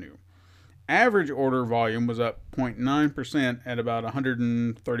revenue. Average order volume was up 0.9% at about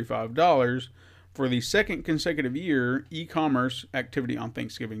 $135. For the second consecutive year, e-commerce activity on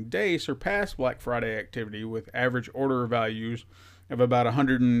Thanksgiving Day surpassed Black Friday activity, with average order values of about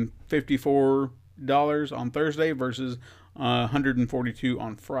 $154 on Thursday versus $142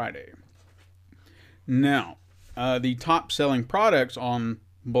 on Friday. Now, the top selling products on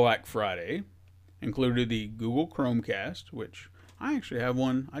Black Friday included the Google Chromecast, which I actually have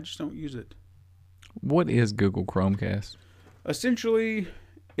one. I just don't use it. What is Google Chromecast? Essentially,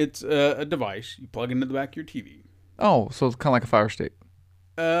 it's a device you plug into the back of your TV. Oh, so it's kind of like a Fire Stick.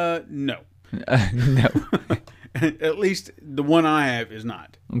 No. No. At least the one I have is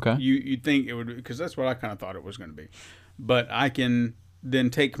not. Okay. You'd think it would, because that's what I kind of thought it was going to be. But I can then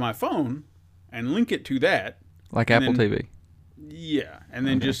take my phone and link it to that. Like and Apple then- TV. Yeah, and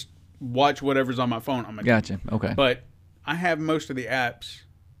then just watch whatever's on my phone on my TV. Gotcha. Okay. But I have most of the apps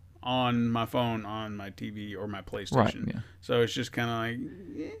on my phone, on my TV, or my PlayStation. Right, yeah. So it's just kind of like,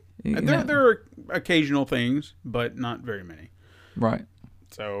 You there know, are occasional things, but not very many. right.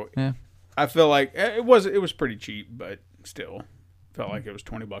 So Yeah. I feel like it was pretty cheap, but still felt like it was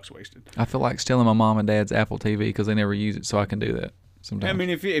 $20 wasted. I feel like stealing my mom and dad's Apple TV because they never use it, so I can do that sometimes. I mean,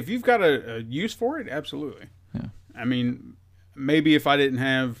 if you've got a use for it, absolutely. Yeah. I mean, maybe if I didn't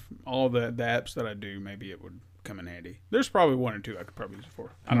have all the apps that I do, maybe it would come in handy. There's probably one or two I could probably use it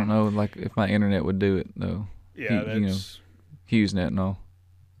for. I don't know, like if my internet would do it though. Yeah, You know, that's. HughesNet and all.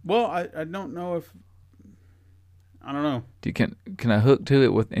 Well, I don't know if. I don't know. Can I hook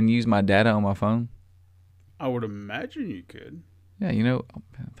to it and use my data on my phone? I would imagine you could. Yeah, you know,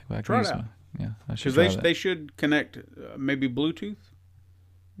 I think I Try can it use out. Yeah, I should Because try that. they should connect maybe Bluetooth.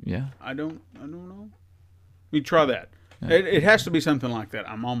 Yeah. I don't know. You try that. It has to be something like that.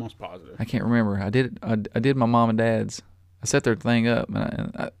 I'm almost positive. I can't remember. I did my mom and dad's. I set their thing up,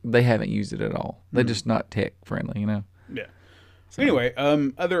 and they haven't used it at all. They're just not tech friendly, you know. Yeah. Anyway,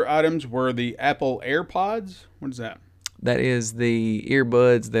 other items were the Apple AirPods. What is that? That is the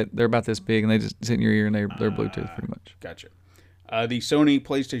earbuds that they're about this big, and they just sit in your ear, and they're Bluetooth pretty much. Gotcha. The Sony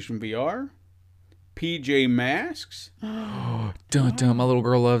PlayStation VR, PJ Masks. Dun dun. My little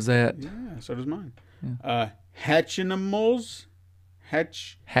girl loves that. Yeah, so does mine. Hatchimals.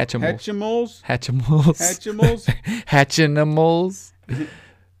 Hatchimals. Hatchimals. Hatchimals. Hatchimals.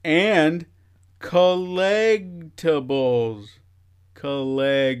 And collectibles.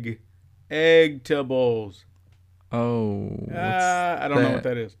 Collectables. Oh. I don't know what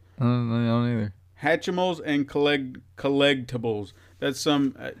that is. I don't either. Hatchimals and collectibles. That's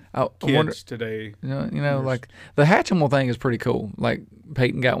some kids wonder, today. You know, like the Hatchimal thing is pretty cool. Like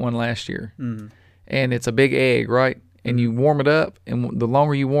Peyton got one last year, and it's a big egg, right? And you warm it up, and the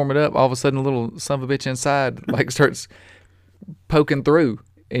longer you warm it up, all of a sudden a little son of a bitch inside like starts poking through,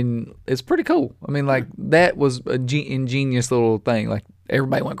 and it's pretty cool. I mean, like that was a ingenious little thing. Like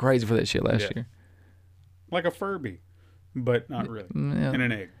everybody went crazy for that shit last year. Like a Furby, but not really. Yeah. In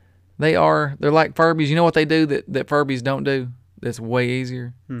an egg. They're like Furbies. You know what they do that Furbies don't do? That's way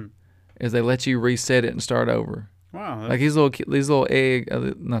easier. Is they let you reset it and start over. Wow. Like these little egg,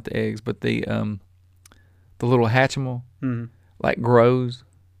 not the eggs, but the little Hatchimal, like grows,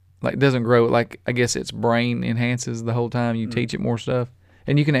 like doesn't grow. Like I guess its brain enhances the whole time you teach it more stuff,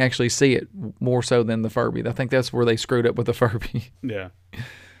 and you can actually see it more so than the Furby. I think that's where they screwed up with the Furby. Yeah.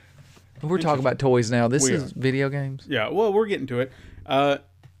 We're talking about toys now. This is video games. Yeah. Well, we're getting to it.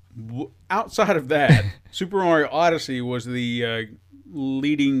 Outside of that, Super Mario Odyssey was the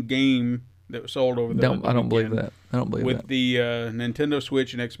leading game that was sold over the I don't believe that. I don't believe with that. the Nintendo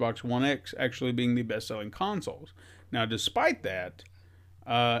Switch and Xbox One X actually being the best-selling consoles. Now, despite that,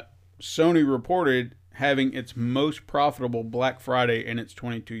 Sony reported having its most profitable Black Friday in its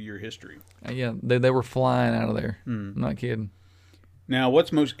 22-year history. Yeah, they were flying out of there. I'm not kidding. Now,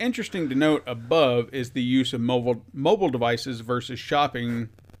 what's most interesting to note above is the use of mobile devices versus shopping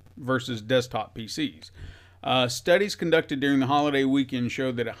versus desktop PCs. Studies conducted during the holiday weekend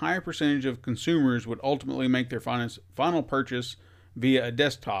showed that a higher percentage of consumers would ultimately make their final purchase via a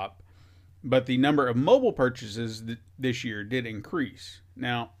desktop, but the number of mobile purchases this year did increase.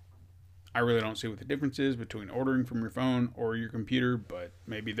 Now, I really don't see what the difference is between ordering from your phone or your computer, but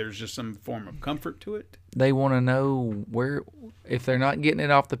maybe there's just some form of comfort to it. They want to know if they're not getting it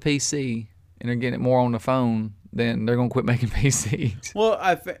off the PC and they're getting it more on the phone, then they're going to quit making PCs. Well,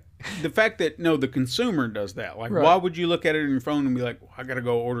 the fact that, the consumer does that. Like, Right. Why would you look at it on your phone and be like, I got to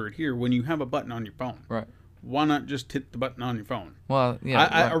go order it here when you have a button on your phone? Right. Why not just hit the button on your phone? Well, yeah.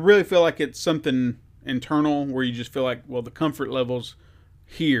 I really feel like it's something internal where you just feel like, well, the comfort level's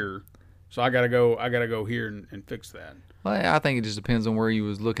here, so I gotta go here and fix that. Well, I think it just depends on where you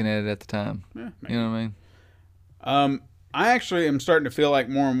was looking at it at the time. Yeah, maybe. You know what I mean? I actually am starting to feel like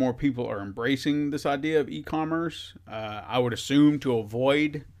more and more people are embracing this idea of e-commerce. I would assume to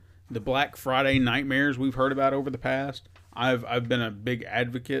avoid the Black Friday nightmares we've heard about over the past. I've been a big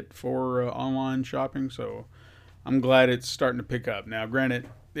advocate for online shopping, so I'm glad it's starting to pick up. Now, granted,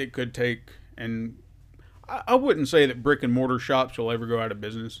 it could take, and I wouldn't say that brick and mortar shops will ever go out of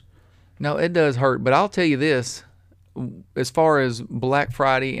business. No, it does hurt. But I'll tell you this. As far as Black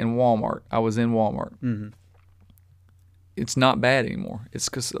Friday and Walmart, I was in Walmart. Mm-hmm. It's not bad anymore. It's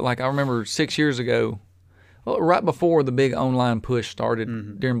because, like, I remember 6 years ago, right before the big online push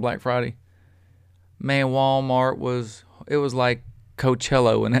started during Black Friday, man, Walmart was like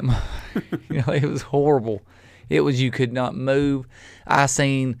Coachella, and that, it was horrible. It was, you could not move. I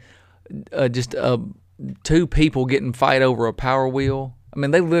seen just two people getting fight over a Power Wheel. I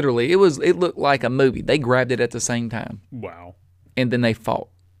mean, they literally, it looked like a movie. They grabbed it at the same time. Wow. And then they fought.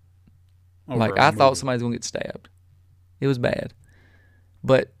 Like, I thought somebody was going to get stabbed. It was bad.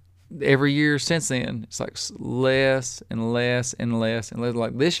 But every year since then, it's like less and less and less and less.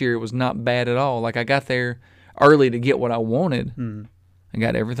 Like this year, it was not bad at all. Like, I got there early to get what I wanted. I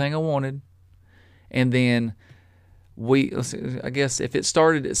got everything I wanted. And then I guess if it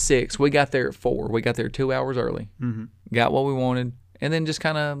started at 6, we got there at 4. We got there 2 hours early. Got what we wanted. And then just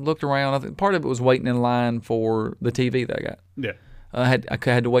kind of looked around. I think part of it was waiting in line for the TV that I got. Yeah. I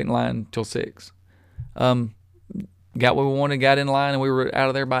had to wait in line till 6. Got what we wanted, got in line, and we were out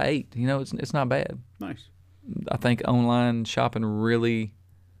of there by 8. You know, it's not bad. Nice. I think online shopping really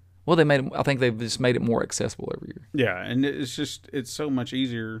Well, I think they've just made it more accessible every year. Yeah, and it's so much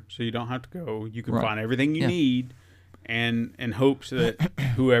easier, so you don't have to go. You can Right. find everything you need, and in hopes that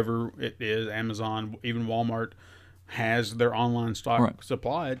whoever it is, Amazon, even Walmart, has their online stock Right.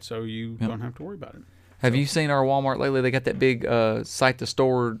 supplied, so you don't have to worry about it. Have you seen our Walmart lately? They got that big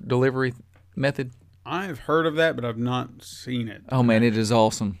site-to-store delivery method. I've heard of that, but I've not seen it. Oh, man, it is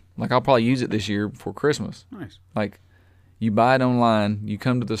awesome. Like, I'll probably use it this year before Christmas. Nice. Like, you buy it online, you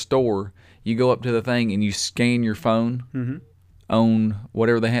come to the store, you go up to the thing, and you scan your phone on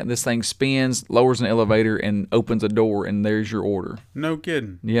whatever they have. This thing spins, lowers an elevator, and opens a door, and there's your order. No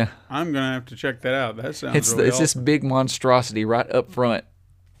kidding. Yeah. I'm gonna have to check that out. That sounds It's really it's this awesome. big monstrosity right up front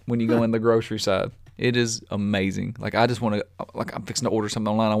when you go in the grocery side. It is amazing. Like, I just want to, like, I'm fixing to order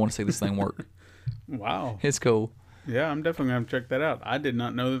something online. I want to see this thing work. Wow. It's cool. Yeah, I'm definitely gonna have to check that out. I did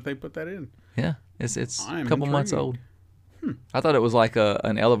not know that they put that in. Yeah. It's I a am couple months intrigued. old. I thought it was like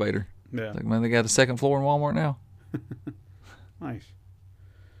an elevator. Yeah. Like, man, they got a second floor in Walmart now. Nice.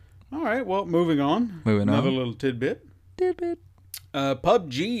 All right. Well, moving on. Moving Another on. little tidbit. Tidbit.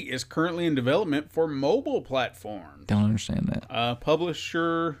 PUBG is currently in development for mobile platforms. Don't understand that.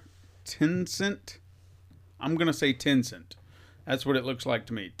 Publisher Tencent. I'm going to say Tencent. That's what it looks like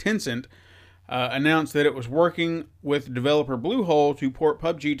to me. Tencent announced that it was working with developer Bluehole to port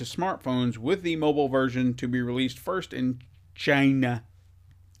PUBG to smartphones, with the mobile version to be released first in China.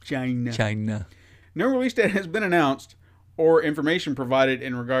 China. No release date has been announced or information provided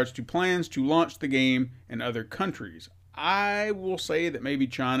in regards to plans to launch the game in other countries. I will say that maybe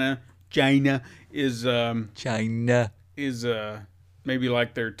China is China. maybe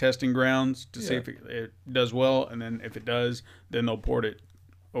like their testing grounds to see if it does well, and then if it does, then they'll port it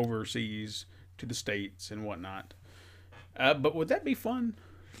overseas to the States and whatnot. But would that be fun?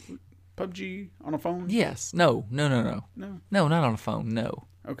 PUBG on a phone? Yes. No. No? No, not on a phone. No.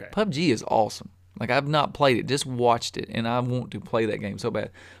 Okay. PUBG is awesome. Like, I've not played it, just watched it, and I want to play that game so bad.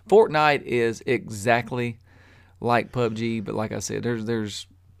 Fortnite is exactly like PUBG, but like I said, there's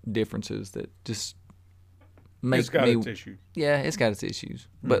differences that just make It's got me. its issues. Yeah, it's got its issues,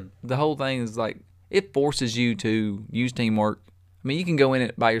 but the whole thing is like it forces you to use teamwork. I mean, you can go in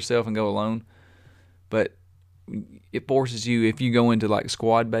it by yourself and go alone, but it forces you, if you go into like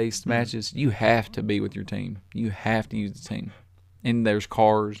squad-based matches, you have to be with your team. You have to use the team. And there's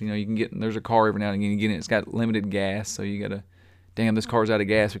cars, you can get, there's a car every now and again you get in, it's got limited gas, so you got to, damn, this car's out of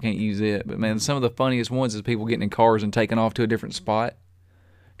gas, we can't use it. But man, some of the funniest ones is people getting in cars and taking off to a different spot,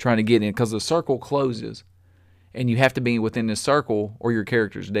 trying to get in, because the circle closes, and you have to be within the circle or your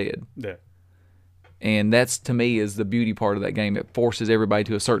character's dead. Yeah. And that's, to me, is the beauty part of that game. It forces everybody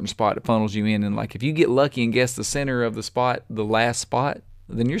to a certain spot. It funnels you in. And, like, if you get lucky and guess the center of the spot, the last spot,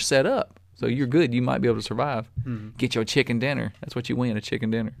 then you're set up. So you're good. You might be able to survive. Get your chicken dinner. That's what you win, a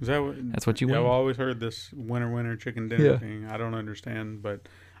chicken dinner. Is that what? That's what you Yeah, win. I've always heard this winner chicken dinner Yeah. thing. I don't understand, but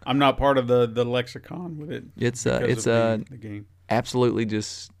I'm not part of the lexicon with it. It's because of the game. absolutely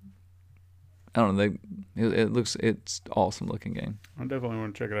just, I don't know. It's awesome looking game. I definitely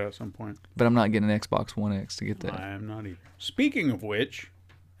want to check it out at some point. But I'm not getting an Xbox One X to get that. I am not either. Speaking of which,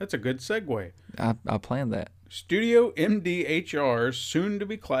 that's a good segue. I planned that. Studio MDHR's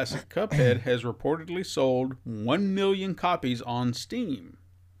soon-to-be classic Cuphead has reportedly sold 1 million copies on Steam.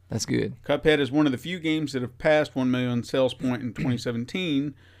 That's good. Cuphead is one of the few games that have passed 1 million sales point in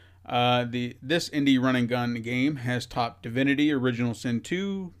 2017. This indie run and gun game has topped Divinity, Original Sin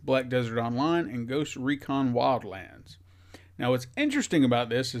 2, Black Desert Online, and Ghost Recon Wildlands. Now, what's interesting about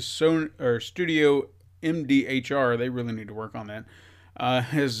this is Studio MDHR, they really need to work on that,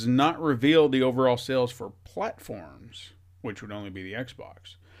 has not revealed the overall sales for platforms, which would only be the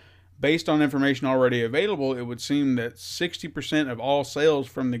Xbox. Based on information already available, it would seem that 60% of all sales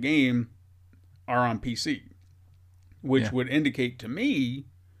from the game are on PC, which would indicate to me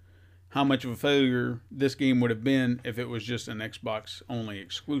how much of a failure this game would have been if it was just an Xbox-only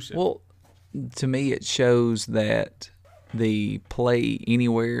exclusive. Well, to me, it shows that the play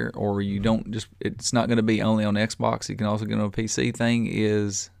anywhere, or you don't just, it's not going to be only on Xbox, you can also get on a PC thing,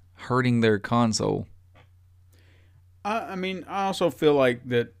 is hurting their console. I mean, I also feel like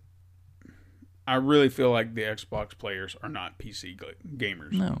that. I really feel like the Xbox players are not PC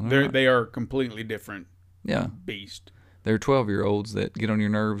gamers. No, they're not. They are a completely different Yeah. beast. They're 12-year-olds that get on your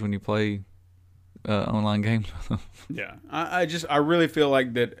nerves when you play online games. Yeah, I really feel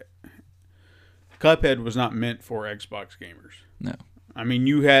like that Cuphead was not meant for Xbox gamers. No. I mean,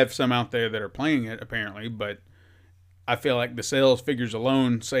 you have some out there that are playing it apparently, but I feel like the sales figures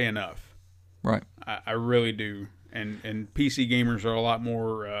alone say enough. Right. I really do. And PC gamers are a lot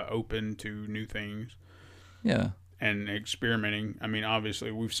more open to new things. Yeah. and experimenting. I mean,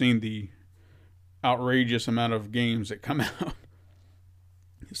 obviously, we've seen the outrageous amount of games that come out.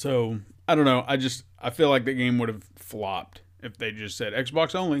 So, I don't know. I feel like the game would have flopped if they just said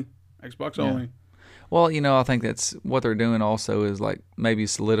Xbox only. Xbox only. Well, I think that's what they're doing also is like maybe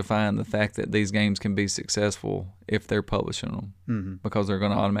solidifying the fact that these games can be successful if they're publishing them because they're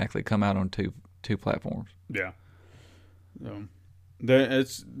going to automatically come out on two platforms. Yeah. So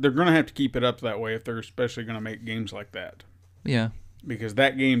they're going to have to keep it up that way if they're especially going to make games like that. Yeah. Because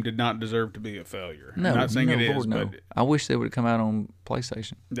that game did not deserve to be a failure. No, I'm not saying it Lord, is, no. but I wish they would have come out on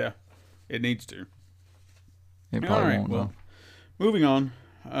PlayStation. yeah, it needs to. It All probably right, won't. well, moving on.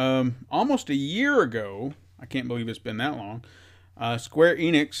 Almost a year ago, I can't believe it's been that long, Square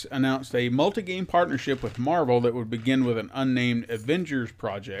Enix announced a multi-game partnership with Marvel that would begin with an unnamed Avengers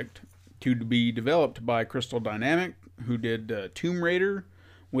project to be developed by Crystal Dynamics, who did Tomb Raider,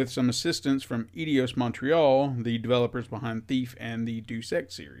 with some assistance from Eidos Montreal, the developers behind Thief and the Deus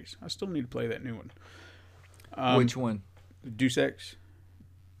Ex series. I still need to play that new one. Which one? Deus Ex.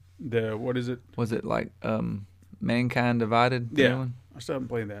 What is it? Was it like Mankind Divided? Yeah. One? I still haven't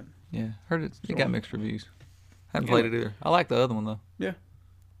played that. Yeah. Heard it got mixed reviews. Haven't played it either. I like the other one, though. Yeah.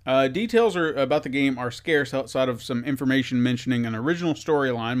 Details about the game are scarce outside of some information mentioning an original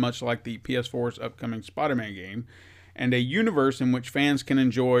storyline, much like the PS4's upcoming Spider-Man game, and a universe in which fans can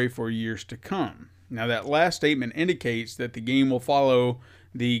enjoy for years to come. Now, that last statement indicates that the game will follow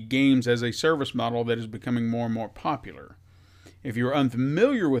the games as a service model that is becoming more and more popular. If you're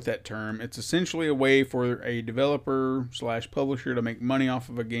unfamiliar with that term, it's essentially a way for a developer/publisher to make money off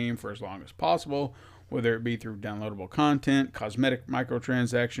of a game for as long as possible, whether it be through downloadable content, cosmetic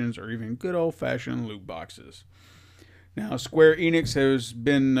microtransactions, or even good old-fashioned loot boxes. Now, Square Enix has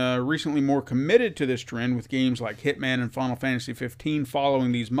been recently more committed to this trend with games like Hitman and Final Fantasy XV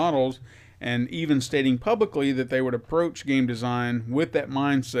following these models, and even stating publicly that they would approach game design with that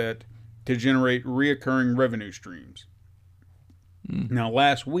mindset to generate reoccurring revenue streams. Now,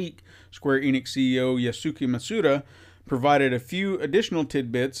 last week, Square Enix CEO Yasuki Matsuda provided a few additional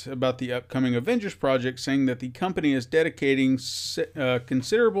tidbits about the upcoming Avengers project, saying that the company is dedicating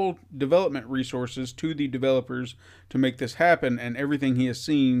considerable development resources to the developers to make this happen, and everything he has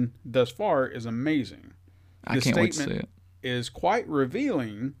seen thus far is amazing. I can't wait to see it. Is quite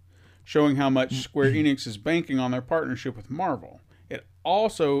revealing, showing how much Square Enix is banking on their partnership with Marvel. It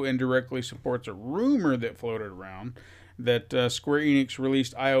also indirectly supports a rumor that floated around that Square Enix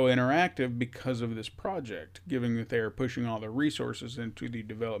released IO Interactive because of this project, given that they are pushing all their resources into the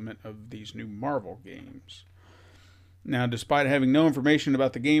development of these new Marvel games. Now, despite having no information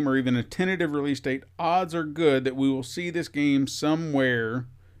about the game or even a tentative release date, odds are good that we will see this game somewhere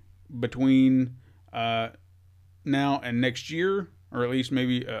between now and next year, or at least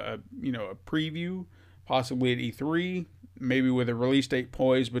maybe a preview, possibly at E3, maybe with a release date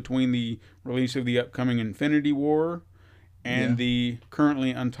poised between the release of the upcoming Infinity War and the currently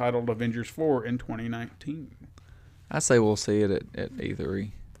untitled Avengers 4 in 2019. I say we'll see it at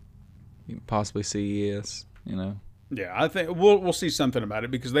E3, possibly CES. Yeah, I think we'll see something about it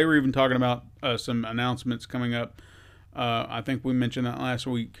because they were even talking about some announcements coming up. I think we mentioned that last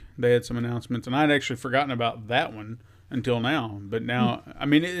week. They had some announcements, and I'd actually forgotten about that one until now. But now, I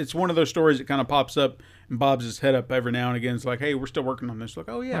mean, it's one of those stories that kind of pops up and bobs his head up every now and again. It's like, hey, we're still working on this. Like,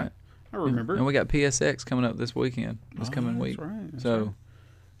 oh yeah. Right. I remember. And we got PSX coming up this weekend, coming week. That's so, right.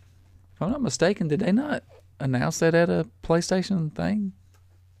 if I'm not mistaken, did they not announce that at a PlayStation thing?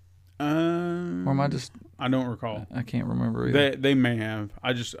 Or am I just... I don't recall. I can't remember either. They may have.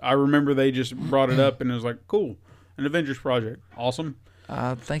 I remember they just brought it up and it was like, cool, an Avengers project. Awesome.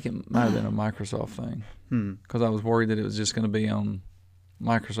 I think it might have been a Microsoft thing. Because I was worried that it was just going to be on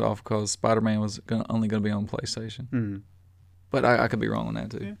Microsoft because Spider-Man was only going to be on PlayStation. But I could be wrong on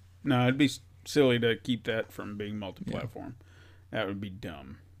that too. Yeah. No, it'd be silly to keep that from being multi-platform. Yeah. That would be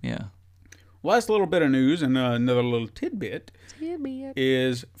dumb. Yeah. Last little bit of news and another little tidbit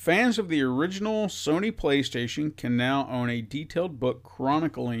is fans of the original Sony PlayStation can now own a detailed book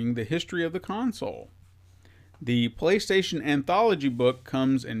chronicling the history of the console. The PlayStation Anthology book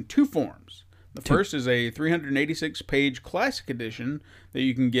comes in two forms. The first is a 386-page classic edition that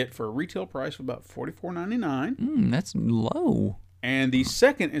you can get for a retail price of about $44.99. That's low. And the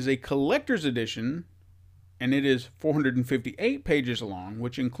second is a collector's edition, and it is 458 pages long,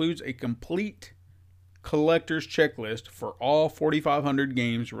 which includes a complete collector's checklist for all 4,500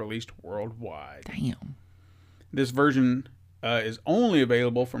 games released worldwide. Damn. This version is only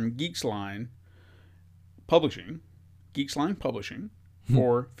available from Geeksline Publishing,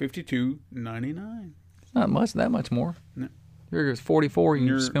 for $52.99. Not much, that much more. No. Yours is 44.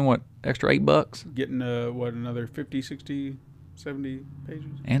 You spend what, extra $8? Getting another 50, 60, 70 pages?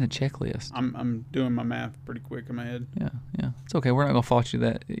 And a checklist. I'm doing my math pretty quick in my head. Yeah. It's okay. We're not gonna fault you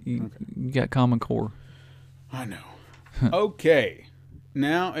that. You got Common Core. I know. Okay.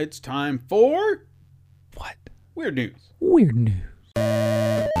 Now it's time for What? Weird News. Weird news.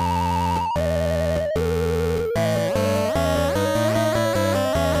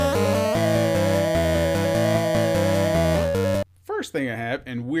 First thing I have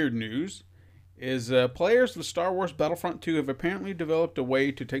in Weird News is players of Star Wars Battlefront 2 have apparently developed a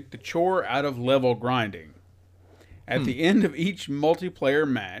way to take the chore out of level grinding. At the end of each multiplayer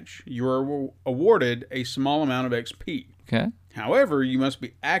match, you are awarded a small amount of XP. Okay. However, you must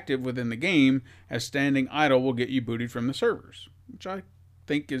be active within the game, as standing idle will get you booted from the servers, which I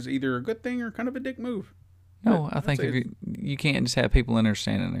think is either a good thing or kind of a dick move. No, But I think I'd say if you can't just have people in there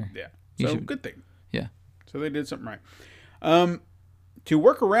standing there. Yeah. You So, should- good thing. Yeah. So they did something right. To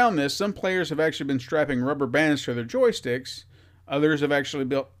work around this, some players have actually been strapping rubber bands to their joysticks. Others have actually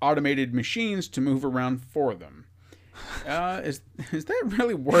built automated machines to move around for them. Is that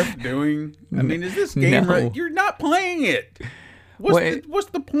really worth doing? I mean, is this game No. right? You're not playing it. Wait. What's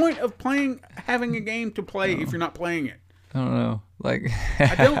the point of having a game to play if you're not playing it? I don't know. Like,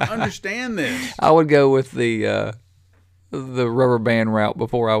 I don't understand this. I would go with the rubber band route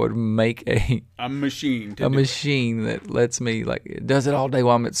before I would make a Machine. To a do machine that lets me, like, it does it all day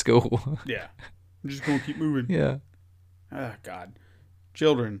while I'm at school. It. Yeah. I'm just gonna keep moving. Yeah. Oh God,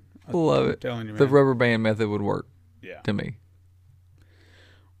 children. Love I'm it. telling you, man. The rubber band method would work Yeah. to me.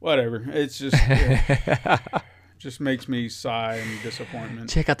 Whatever. It's just just makes me sigh in disappointment.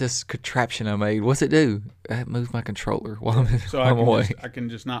 Check out this contraption I made. What's it do? It moves my controller while I'm, So while I'm away. I can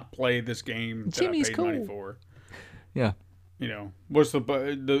just not play this game that Jimmy's I paid money cool. for. Yeah. You know, what's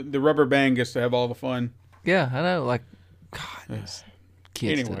the rubber band gets to have all the fun. Yeah, I know. Like, God, these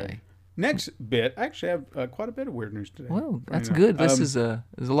kids Anyway, today. next bit. I actually have quite a bit of weird news today. Well, that's Funny good. enough. This there's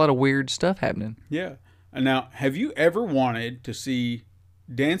a lot of weird stuff happening. Yeah. And now, have you ever wanted to see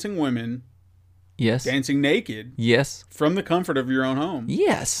dancing women Yes. dancing naked Yes. from the comfort of your own home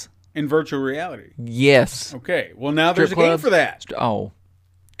Yes. in virtual reality? Yes. Okay. Well, now there's a Strip game club. for that. Oh.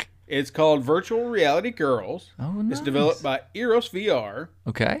 It's called Virtual Reality Girls. Oh, nice. It's developed by Eros VR.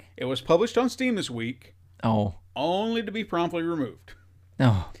 Okay. It was published on Steam this week, Oh. only to be promptly removed.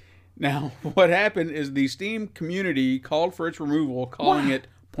 No. Now, what happened is the Steam community called for its removal, calling it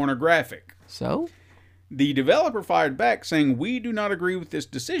pornographic. So? The developer fired back saying, "We do not agree with this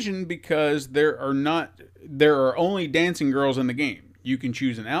decision because there are only dancing girls in the game. You can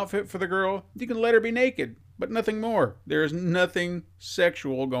choose an outfit for the girl, you can let her be naked, but nothing more. There is nothing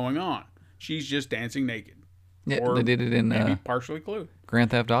sexual going on. She's just dancing naked." Yeah, Or they did it in maybe partially clothed.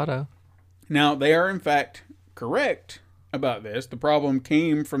 Grand Theft Auto. Now, they are in fact correct about this. The problem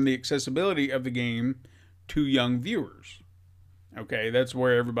came from the accessibility of the game to young viewers. Okay, that's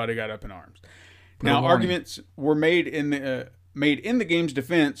where everybody got up in arms. Now, warning. arguments were made in the game's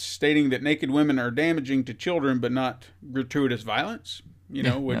defense, stating that naked women are damaging to children, but not gratuitous violence. You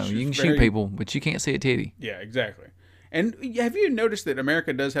know, which no, you is can shoot people, but you can't see a titty. Yeah, exactly. And have you noticed that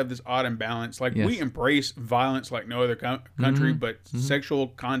America does have this odd imbalance? Like, we Yes. embrace violence like no other country, but sexual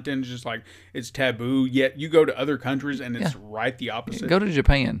content is just like, it's taboo. Yet you go to other countries and it's right the opposite. Go to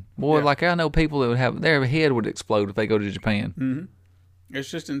Japan. Boy, Yeah. like I know people that would have, their head would explode if they go to Japan. It's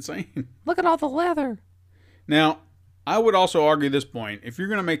just insane. Look at all the leather. Now, I would also argue this point. If you're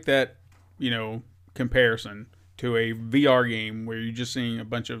going to make that, comparison to a VR game where you're just seeing a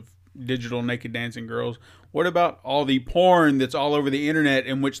bunch of digital naked dancing girls, what about all the porn that's all over the internet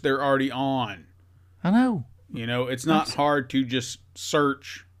in which they're already on? I know. It's not hard to just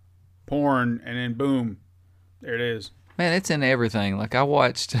search porn and then boom, there it is. Man, it's in everything. Like I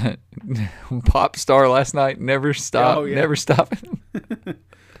watched Pop Star last night. Never stop. Oh, yeah. Never stop.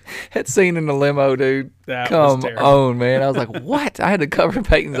 That scene in the limo, dude. That was Come terrible. on, man. I was like, what? I had to cover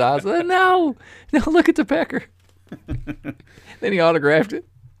Peyton's eyes. No, look at the pecker. Then he autographed it.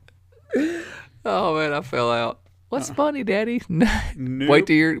 Oh man, I fell out. What's funny, Daddy? Nope. Wait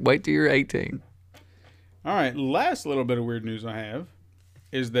till you're 18. All right, last little bit of weird news I have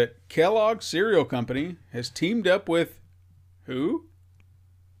is that Kellogg Cereal Company has teamed up with who?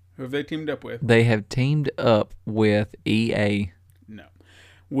 Who have they teamed up with? They have teamed up with EA. No.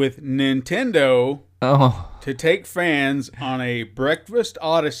 With Nintendo Oh, to take fans on a breakfast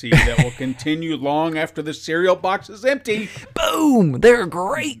odyssey that will continue long after the cereal box is empty. boom! They're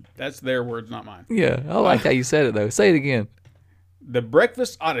great. That's their words, not mine. Yeah, I like how you said it though. Say it again. The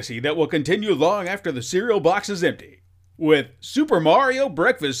breakfast odyssey that will continue long after the cereal box is empty with Super Mario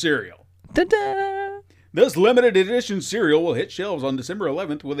Breakfast Cereal. Ta-da! This limited edition cereal will hit shelves on December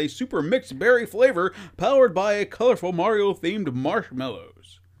 11th with a super mixed berry flavor powered by a colorful Mario-themed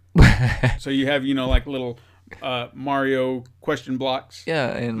marshmallows. So you have, like little Mario question blocks. Yeah,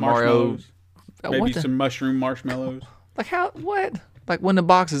 and Mario. Maybe some mushroom marshmallows. Like how? What? Like when the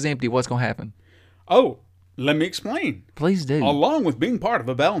box is empty, what's gonna happen? Oh, let me explain. Please do. Along with being part of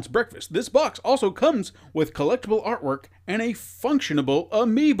a balanced breakfast, this box also comes with collectible artwork and a functionable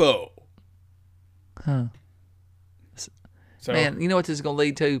amiibo. Huh. So, Man, you know what this is gonna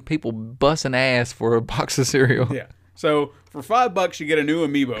lead to? People busting ass for a box of cereal. Yeah. So for $5, you get a new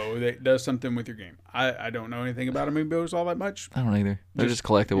amiibo that does something with your game. I don't know anything about amiibos all that much. I don't either. They're just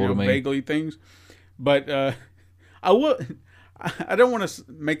collectible to me. Vaguely things. But I will. I don't want to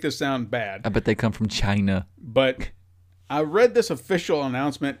make this sound bad. I bet they come from China. But I read this official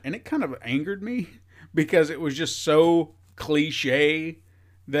announcement, and it kind of angered me because it was just so cliche.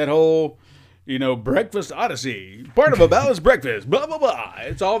 That whole, breakfast odyssey, part of a balanced breakfast, blah, blah, blah.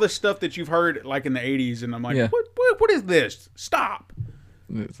 It's all this stuff that you've heard like in the 80s, and I'm like, Yeah. what is this? Stop.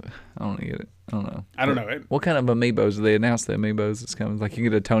 I don't get it. I don't know. I don't know. What kind of amiibos do they announce the amiibos that's coming? Like you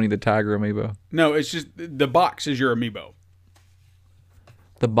get a Tony the Tiger amiibo. No, it's just the box is your amiibo.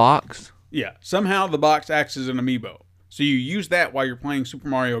 The box? Yeah. Somehow the box acts as an amiibo. So you use that while you're playing Super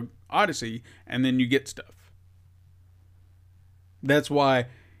Mario Odyssey, and then you get stuff. That's why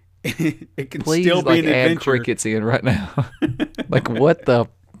it can Please, still be an add adventure. crickets in right now. Like what the?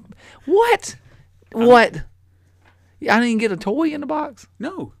 What? What? I didn't get a toy in the box.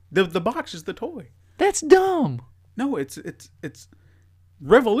 No, the box is the toy. That's dumb. No, it's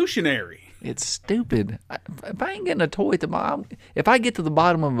revolutionary. It's stupid. If I ain't getting a toy at the bottom, if I get to the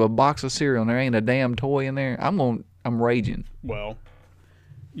bottom of a box of cereal and there ain't a damn toy in there, I'm raging. Well,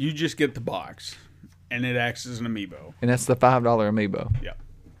 you just get the box, and it acts as an amiibo. And that's the $5 amiibo. Yeah.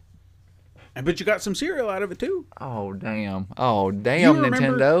 But you got some cereal out of it too. Oh damn! Oh damn! You remember-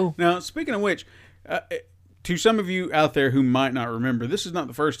 Nintendo. Now, speaking of which, to some of you out there who might not remember, this is not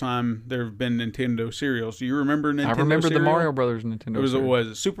the first time there have been Nintendo cereals. Do you remember Nintendo? I remember cereal? the Mario Brothers Nintendo. It cereal.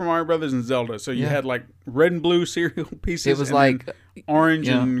 was Super Mario Brothers and Zelda. So you Yeah. had like red and blue cereal pieces. It was and like then orange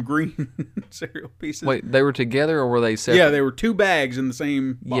yeah. and green cereal pieces. Wait, they were together or were they separate? Yeah, they were two bags in the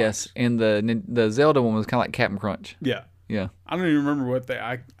same box. Yes, and the Zelda one was kind of like Captain Crunch. Yeah. Yeah. I don't even remember what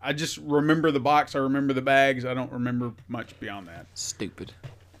I just remember the box. I remember the bags. I don't remember much beyond that. Stupid.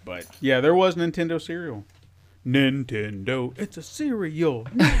 But yeah, there was Nintendo cereal. Nintendo, it's a cereal.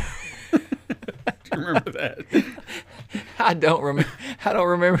 Do you remember that? I don't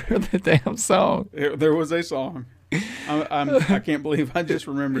remember the damn song. There was a song. I can't believe I just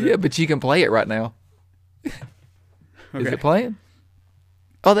remembered Yeah, it. but you can play it right now. Is Okay. it playing?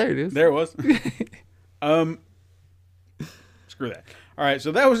 Oh, there it is. There it was. Screw that. All right,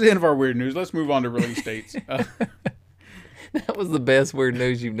 so that was the end of our weird news. Let's move on to release dates. That was the best weird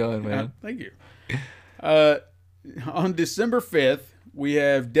news you've done, man. Thank you. On December 5th, we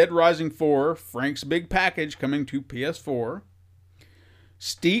have Dead Rising 4, Frank's Big Package, coming to PS4.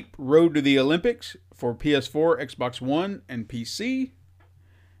 Steep Road to the Olympics for PS4, Xbox One, and PC.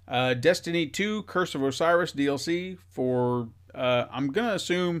 Destiny 2, Curse of Osiris DLC for, I'm going to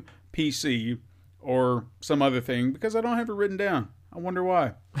assume PC or some other thing because I don't have it written down. I wonder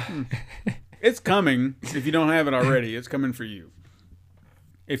why. It's coming. If you don't have it already, it's coming for you.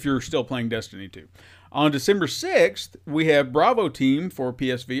 If you're still playing Destiny 2. On December 6th, we have Bravo Team for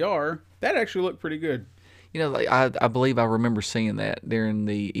PSVR. That actually looked pretty good. You know, like I believe I remember seeing that during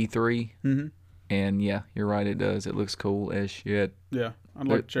the E3. Mm-hmm. And yeah, you're right. It does. It looks cool as shit. Yeah, I'd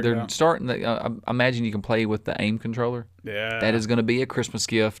like to check it They're out. starting. I imagine you can play with the aim controller. Yeah. That is going to be a Christmas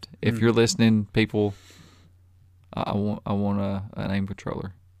gift. If you're listening, people, I want an aim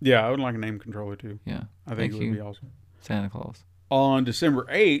controller. Yeah, I would like a name controller too. Yeah. I think Thank it would you, be awesome. Santa Claus. On December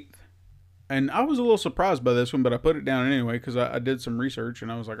 8th, and I was a little surprised by this one, but I put it down anyway because I did some research and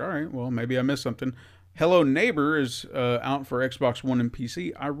I was like, all right, well, maybe I missed something. Hello Neighbor is out for Xbox One and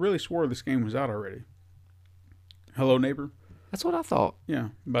PC. I really swore this game was out already. Hello Neighbor? That's what I thought. Yeah,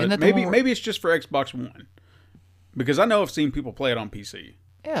 but Isn't that the maybe one where- maybe it's just for Xbox One. Because I know I've seen people play it on PC.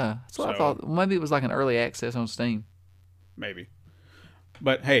 Yeah, that's what I So- thought. Maybe it was like an early access on Steam. Maybe.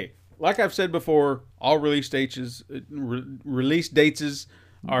 But hey, like I've said before, all release dates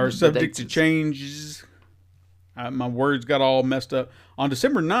are subject to dates. changes. My words got all messed up. On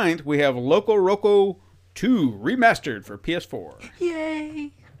December 9th, we have Loco Roco 2 remastered for PS4.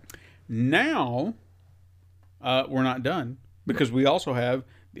 Yay! Now, we're not done because we also have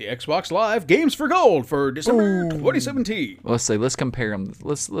the Xbox Live Games for Gold for December 2017. Let's see. Let's compare them.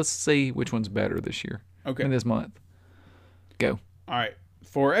 Let's see which one's better this year. Okay. In this month. Go. All right.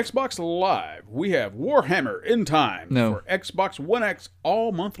 For Xbox Live, we have Warhammer End Times for Xbox One X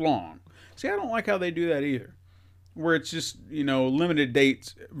all month long. See, I don't like how they do that either, where it's just, limited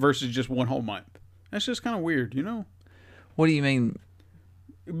dates versus just one whole month. That's just kind of weird, What do you mean?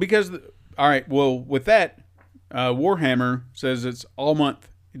 Because, all right, well, with that, Warhammer says it's all month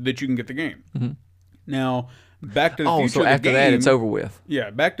that you can get the game. Mm-hmm. Now, Back to the Future so of the after game, that, it's over with. Yeah,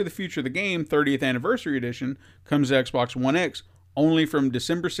 Back to the Future of the game 30th Anniversary Edition comes to Xbox One X only from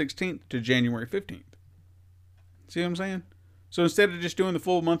December 16th to January 15th. See what I'm saying? So instead of just doing the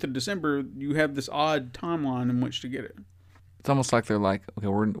full month of December, you have this odd timeline in which to get it. It's almost like they're like, okay,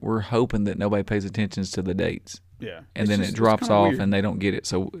 we're hoping that nobody pays attention to the dates. Yeah. And then it drops off weird. And they don't get it.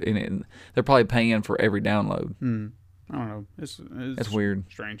 So they're probably paying for every download. I don't know. It's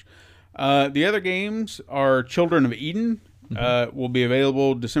weird. Strange. The other games are Children of Eden. Will be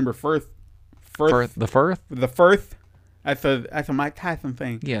available December 1st. The Firth? The Firth. That's a Mike Tyson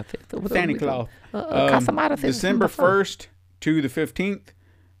thing. Yeah. Santa Claus. December 1st to the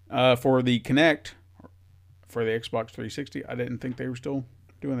 15th for the Kinect for the Xbox 360. I didn't think they were still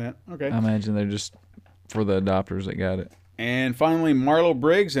doing that. Okay. I imagine they're just for the adopters that got it. And finally, Marlo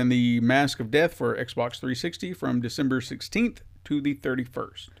Briggs and the Mask of Death for Xbox 360 from December 16th to the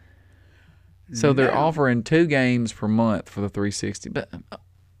 31st. So they're offering 2 games per month for the 360, but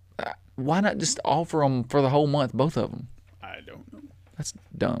why not just offer them for the whole month, both of them? I don't know. That's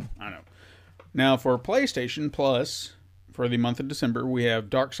dumb. I know. Now, for PlayStation Plus, for the month of December, we have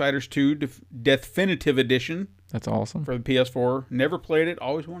Darksiders 2 Definitive Edition. That's awesome. For the PS4. Never played it,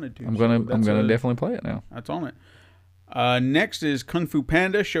 always wanted to. I'm gonna definitely play it now. That's on it. Next is Kung Fu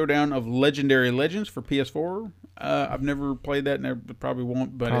Panda Showdown of Legendary Legends for PS4. I've never played that, never probably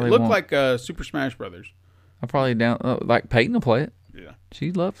won't, but it looked like Super Smash Brothers. I'll probably like Peyton will play it. Yeah.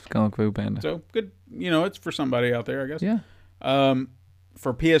 She loves Kung Fu Panda. So good, it's for somebody out there, I guess. Yeah.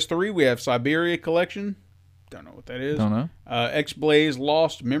 For PS3, we have Siberia Collection. Don't know what that is. Don't know. X-Blaze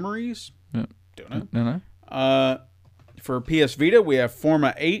Lost Memories. Yeah. Don't know. No. For PS Vita, we have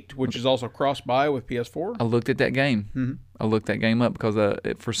Forma 8, which is also cross-buy with PS4. I looked at that game. Mm-hmm. I looked that game up because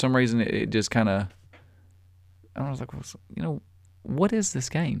for some reason it just kind of... I was like, what is this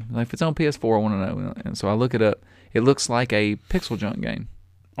game? Like, if it's on PS4, I want to know. And so I look it up. It looks like a Pixel Junk game.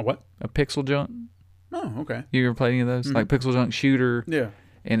 A what? A Pixel Junk. Oh, okay. You ever played any of those? Mm-hmm. Like Pixel Junk shooter. Yeah.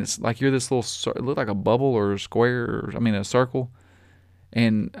 And it's like you're this little... It looked like a bubble or a square, a circle.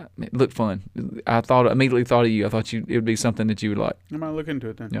 And it looked fun. I immediately thought of you. I thought it would be something that you would like. I might look into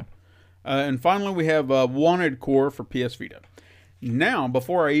it then. Yeah. And finally, we have Wanted Core for PS Vita. Now,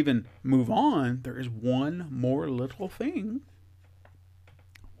 before I even move on, there is one more little thing.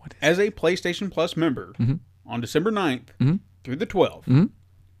 What is As a PlayStation Plus member, on December 9th through the 12th,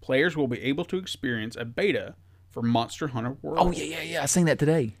 players will be able to experience a beta for Monster Hunter World. Oh, yeah. I seen that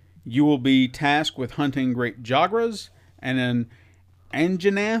today. You will be tasked with hunting great Jagras and an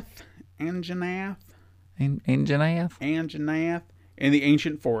Anjanath in the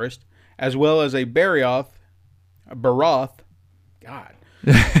ancient forest, as well as a Baroth,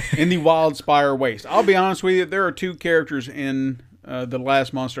 in the Wild Spire Waste. I'll be honest with you, there are 2 characters in the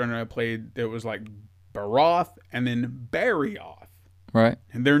last Monster Hunter I played that was like Baroth and then Barioth. Right.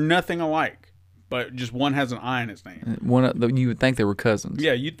 And they're nothing alike, but just one has an I in its name. You would think they were cousins.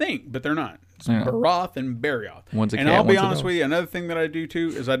 Yeah, you'd think, but they're not. Yeah. Baroth and Barioth. One's a cat, and I'll be one's a honest dog. with you, another thing that I do too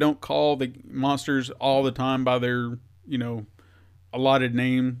is I don't call the monsters all the time by their, allotted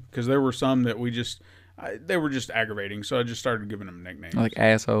name, because there were some that they were just aggravating, so I just started giving them nicknames. Like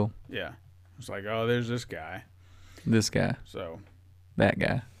asshole. Yeah. It's like, oh, there's this guy. This guy. So. That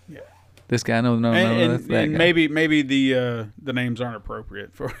guy. Yeah. This guy. No, that's that and guy. maybe the names aren't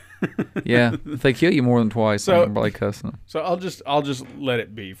appropriate for. Yeah, if they kill you more than twice, I'm probably cussing them. So I'll just let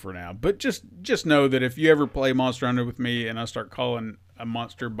it be for now. But just know that if you ever play Monster Hunter with me and I start calling a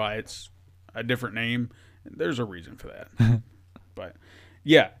monster by a different name, there's a reason for that. But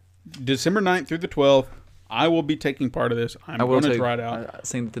yeah, December 9th through the 12th, I will be taking part of this. I'm going to try it out. I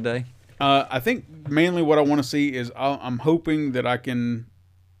seen it today. I think mainly what I want to see is I'm hoping that I can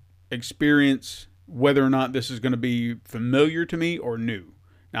experience whether or not this is going to be familiar to me or new.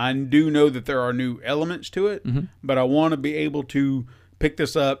 Now, I do know that there are new elements to it, but I want to be able to pick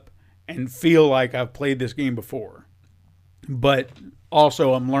this up and feel like I've played this game before. But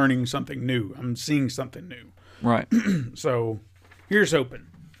also, I'm learning something new. I'm seeing something new. Right. So, here's hoping.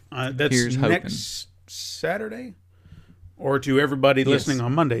 That's Here's next Saturday? Or to everybody listening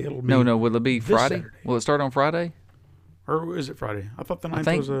on Monday, it'll be... No. Will it be Friday? Saturday. Will it start on Friday? Or is it Friday? I thought the 9th I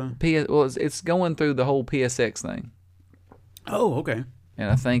think was it's going through the whole PSX thing. Oh, okay. And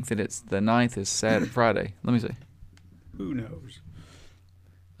I think that it's the 9th is Friday. Let me see. Who knows?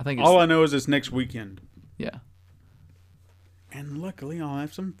 I think it's, All I know is it's next weekend. yeah. And luckily, I'll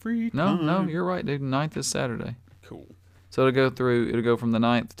have some free No, time. you're right, dude. 9th is Saturday. Cool. So it'll go from the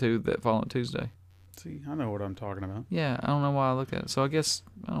 9th to that following Tuesday. See, I know what I'm talking about. Yeah, I don't know why I looked at it. So I guess,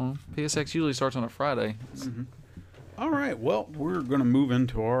 I don't know, PSX usually starts on a Friday. All right, well, we're going to move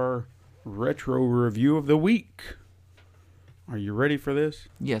into our retro review of the week. Are you ready for this?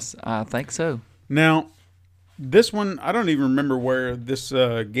 Yes, I think so. Now, this one, I don't even remember where this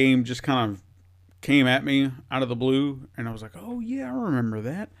game just kind of came at me out of the blue, and I was like, oh, yeah, I remember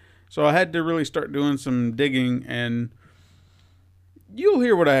that. So I had to really start doing some digging, and you'll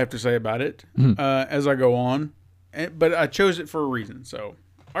hear what I have to say about it as I go on. But I chose it for a reason, so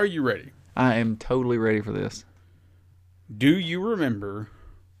are you ready? I am totally ready for this. Do you remember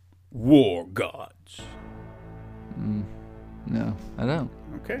War Gods? No, I don't.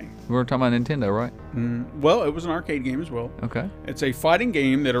 Okay. We're talking about Nintendo, right? Well, it was an arcade game as well. Okay. It's a fighting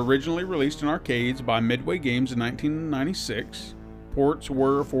game that originally released in arcades by Midway Games in 1996. Ports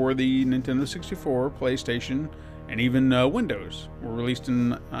were for the Nintendo 64, PlayStation, and even Windows were released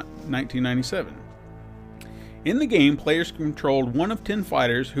in 1997. In the game, players controlled one of 10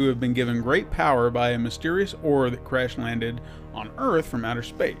 fighters who have been given great power by a mysterious ore that crash-landed on Earth from outer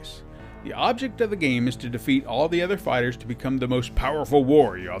space. The object of the game is to defeat all the other fighters to become the most powerful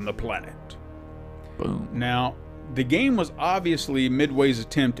warrior on the planet. Boom. Now, the game was obviously Midway's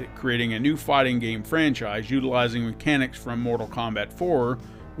attempt at creating a new fighting game franchise utilizing mechanics from Mortal Kombat 4,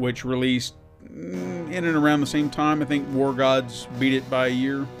 which released in and around the same time. I think War Gods beat it by a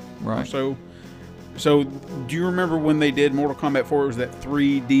year or so. So, do you remember when they did Mortal Kombat 4? It was that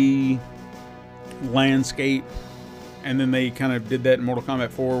 3D landscape, and then they kind of did that in Mortal Kombat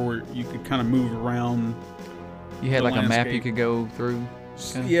 4 where you could kind of move around. You had like a map you landscape. could go through?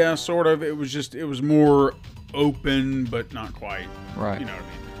 Kinda? Yeah, sort of. It was more open, but not quite. Right. You know what I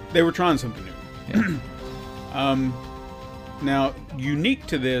mean? They were trying something new. Yeah. Now, unique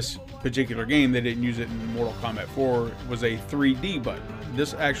to this particular game, they didn't use it in Mortal Kombat 4, was a 3D button.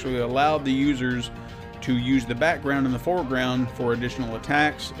 This actually allowed the users to use the background and the foreground for additional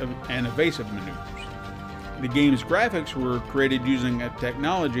attacks and evasive maneuvers. The game's graphics were created using a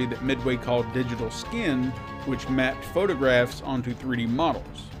technology that Midway called digital skin, which mapped photographs onto 3D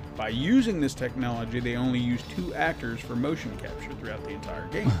models. By using this technology, they only used 2 actors for motion capture throughout the entire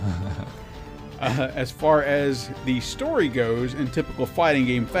game. As far as the story goes, in typical fighting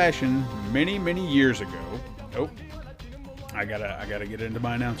game fashion, many years ago, I gotta get into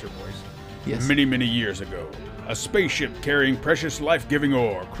my announcer voice. Yes. Many years ago, a spaceship carrying precious life-giving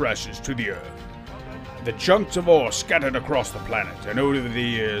ore crashes to the Earth. The chunks of ore scattered across the planet, and over the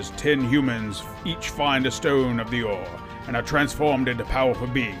years, 10 humans each find a stone of the ore and are transformed into powerful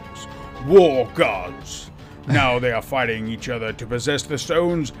beings, War Gods. Now they are fighting each other to possess the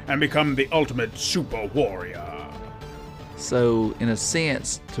stones and become the ultimate super warrior. So, in a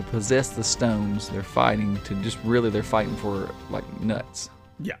sense, to possess the stones, they're fighting they're fighting for, like, nuts.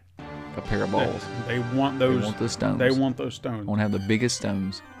 Yeah. A pair of balls. They want those. They want those stones. They want those stones. I want to have the biggest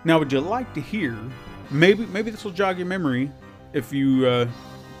stones. Now, would you like to hear? Maybe this will jog your memory if you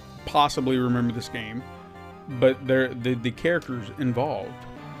possibly remember this game. But the characters involved.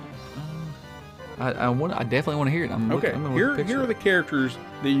 I definitely want to hear it. Okay, here are the characters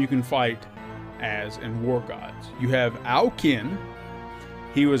that you can fight as in War Gods. You have Ao Kin.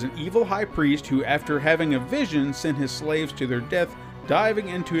 He was an evil high priest who, after having a vision, sent his slaves to their death, diving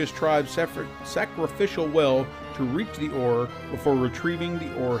into his tribe's sacrificial well to reach the ore before retrieving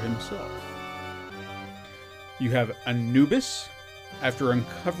the ore himself. You have Anubis. After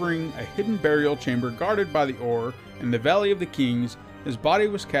uncovering a hidden burial chamber guarded by the ore in the Valley of the Kings, his body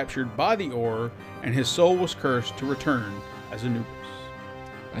was captured by the ore, and his soul was cursed to return as Anubis.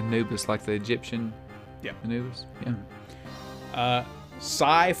 Anubis, like the Egyptian Yeah. Anubis? Yeah.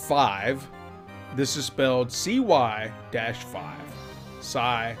 Psi 5. This is spelled CY-5.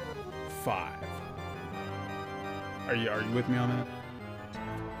 Psi 5. Are you with me on that?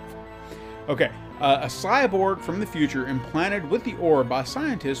 Okay. A cyborg from the future implanted with the ore by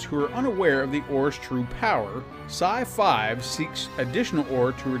scientists who are unaware of the ore's true power. Psi 5 seeks additional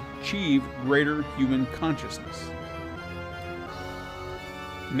ore to achieve greater human consciousness.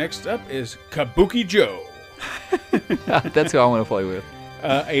 Next up is Kabuki Joe. That's who I want to play with.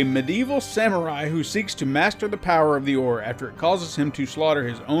 A medieval samurai who seeks to master the power of the ore after it causes him to slaughter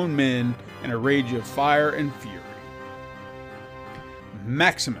his own men in a rage of fire and fury.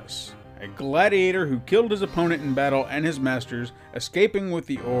 Maximus, a gladiator who killed his opponent in battle and his masters, escaping with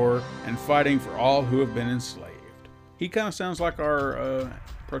the ore and fighting for all who have been enslaved. He kind of sounds like our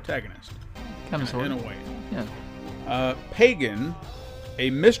protagonist. Kind of sort In of. a way. Yeah. Pagan, a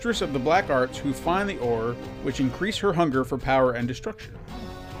mistress of the black arts who find the ore, which increase her hunger for power and destruction.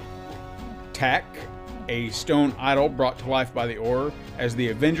 Tak, a stone idol brought to life by the ore as the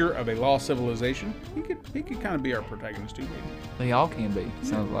avenger of a lost civilization. He could kind of be our protagonist too, maybe. They all can be,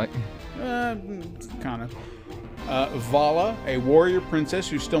 sounds like. Kind of. Vala, a warrior princess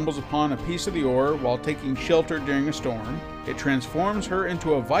who stumbles upon a piece of the ore while taking shelter during a storm. It transforms her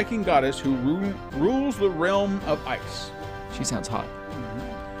into a Viking goddess who rules the realm of ice. She sounds hot.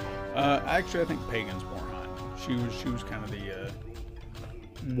 Actually, I think Pagan's more hot. She was kind of the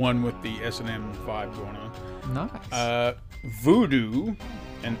one with the S&M vibe going on. Nice. Voodoo,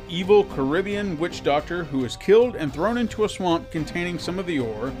 an evil Caribbean witch doctor who is killed and thrown into a swamp containing some of the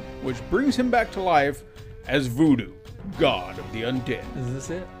ore, which brings him back to life as Voodoo, god of the undead. Is this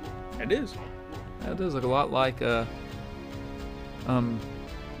it? It is. That does look a lot like, you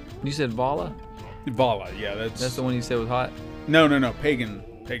said Vala? Vala, yeah, That's the one you said was hot? No, Pagan's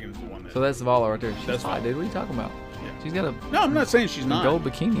the one that... So that's Vala right there. She's That's hot, Vala. dude. What are you talking about? Yeah. She's got a No, I'm not saying she's not. gold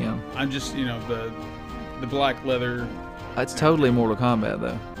bikini on. I'm just, the black leather. That's totally Mortal Kombat,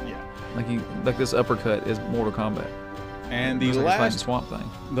 though. Yeah. Like this uppercut is Mortal Kombat. And the Looks like he's fighting last swamp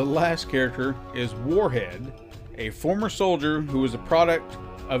thing. The last character is Warhead, a former soldier who is the product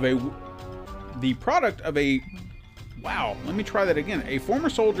of a. Wow, let me try that again. A former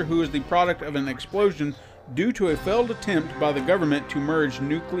soldier who is the product of an explosion due to a failed attempt by the government to merge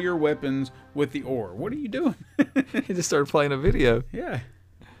nuclear weapons with the ore. What are you doing? He just started playing a video. Yeah.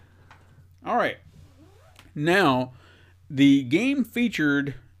 All right. Now, the game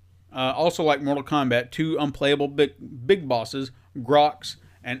featured, also like Mortal Kombat, 2 unplayable big bosses, Grox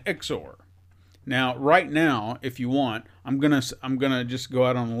and Exor. Now, right now, if you want, I'm gonna just go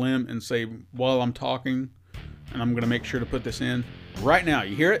out on a limb and say while I'm talking, and I'm gonna make sure to put this in right now.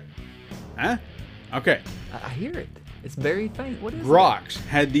 You hear it? Huh? Okay. I hear it. It's very faint. What is Grox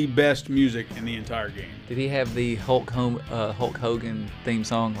had the best music in the entire game. Did he have the Hulk Hogan theme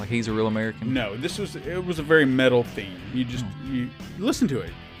song, like He's a Real American? No, it was a very metal theme. You listen to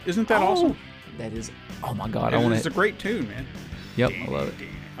it. Isn't that awesome? That is. Oh my God! It's a great tune, man. Yep, I love it.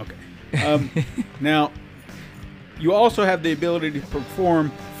 Okay. Now, you also have the ability to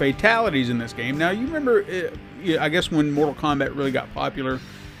perform fatalities in this game. Now, you remember, I guess when Mortal Kombat really got popular,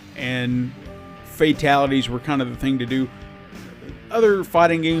 and fatalities were kind of the thing to do. Other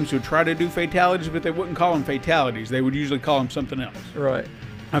fighting games would try to do fatalities, but they wouldn't call them fatalities. They would usually call them something else. Right.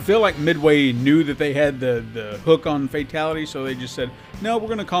 I feel like Midway knew that they had the hook on fatalities, so they just said, no, we're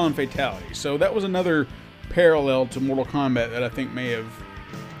going to call them fatalities. So that was another parallel to Mortal Kombat that I think may have,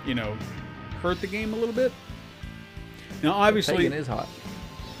 hurt the game a little bit. Now, obviously... Pagan is hot.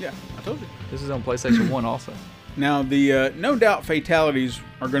 Yeah, I told you. This is on PlayStation 1 also. Now, the no doubt fatalities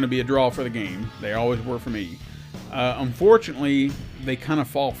are going to be a draw for the game. They always were for me. Unfortunately, they kind of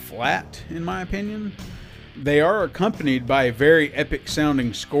fall flat, in my opinion. They are accompanied by a very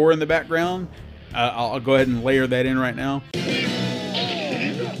epic-sounding score in the background. I'll go ahead and layer that in right now.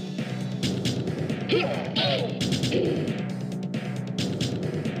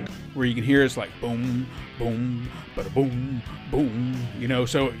 Where you can hear it's like boom, boom, bada boom, boom.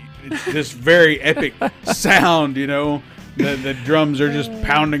 So it's this very epic sound. The drums are just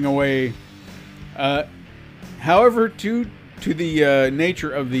pounding away. However, to the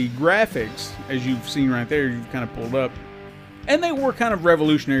nature of the graphics, as you've seen right there, you've kind of pulled up, and they were kind of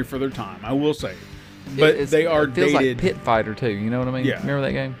revolutionary for their time, I will say. But they are it feels dated. like Pit Fighter too. You know what I mean? Yeah. Remember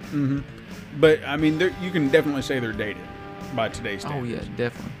that game? Mm-hmm. But I mean, you can definitely say they're dated by today's standards. Oh yeah,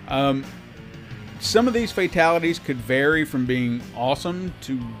 definitely. Some of these fatalities could vary from being awesome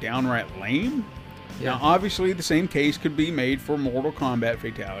to downright lame. Yeah. Now, obviously, the same case could be made for Mortal Kombat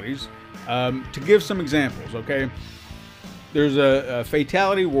fatalities. To give some examples, okay? There's a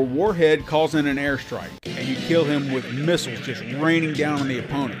fatality where Warhead calls in an airstrike, and you kill him with missiles just raining down on the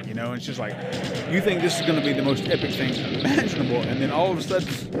opponent, and it's just like, you think this is going to be the most epic thing imaginable, and then all of a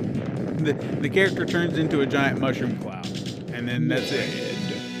sudden, the character turns into a giant mushroom cloud, and then that's it.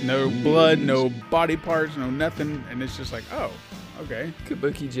 No blood, no body parts, no nothing, and it's just like, oh, okay.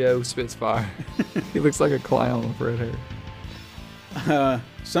 Kabuki Joe spits fire. He looks like a clown with red hair.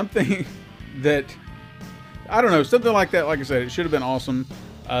 Something that, I don't know, something like that, like I said, it should have been awesome.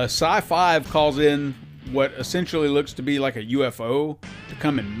 Sci-5 calls in what essentially looks to be like a UFO to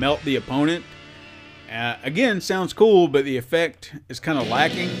come and melt the opponent. Again, sounds cool, but the effect is kind of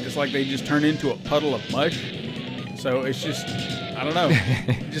lacking. It's like they just turn into a puddle of mush. So it's just, I don't know,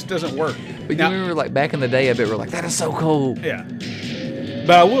 it just doesn't work. But you remember, like back in the day, I bet we're like, that is so cool. Yeah.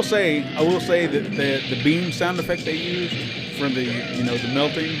 But I will say that the beam sound effect they used for the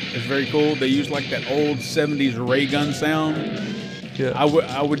melting is very cool. They use like that old 70s ray gun sound. Yeah.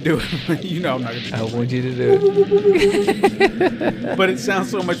 I would do it. You know I'm not going to do I it. want you to do it. But it sounds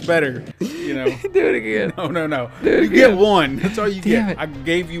so much better, you know. Do it again. No. Do it You get again. one. That's all you Damn get. it. I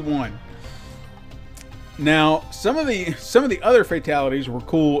gave you one. Now, some of the other fatalities were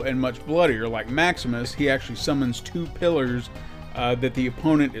cool and much bloodier. Like Maximus, he actually summons 2 pillars that the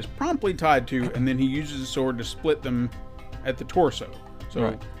opponent is promptly tied to, and then he uses his sword to split them at the torso. So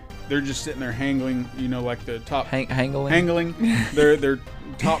Right. they're just sitting there hangling, you know, like the top Hangling. hangling. Their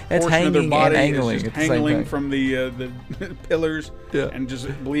top It's portion of their hanging body and is angling just at the same hangling time. from the pillars Yeah. and just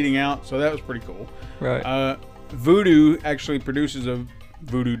bleeding out. So that was pretty cool. Right. Voodoo actually produces a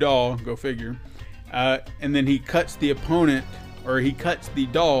voodoo doll. Go figure. And then he cuts the opponent, or he cuts the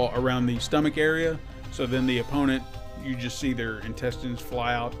doll around the stomach area. So then the opponent, you just see their intestines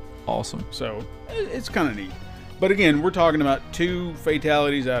fly out. Awesome. So it's kind of neat. But again, we're talking about 2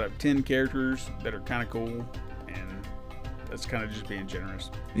 fatalities out of 10 characters that are kind of cool, and that's kind of just being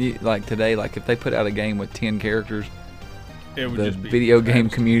generous. Like today, like if they put out a game with 10 characters, It would the just be video game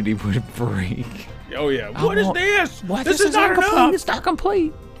community would freak. Oh yeah, what is this? What? This is not complete. enough. It's not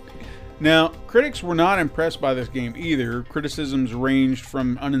complete. Now, critics were not impressed by this game either. Criticisms ranged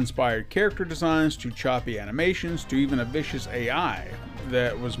from uninspired character designs to choppy animations to even a vicious AI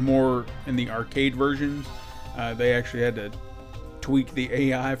that was more in the arcade versions. They actually had to tweak the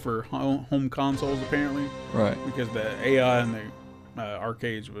AI for home consoles apparently, Right. because the AI in the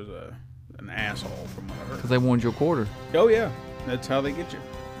arcades was an asshole from what I heard. Because they wanted your quarter. Oh yeah, that's how they get you.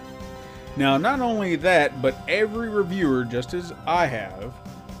 Now, not only that, but every reviewer, just as I have,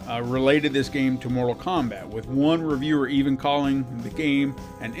 related this game to Mortal Kombat, with one reviewer even calling the game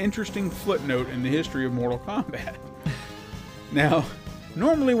an interesting footnote in the history of Mortal Kombat. Now,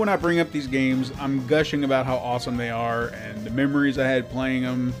 normally when I bring up these games, I'm gushing about how awesome they are and the memories I had playing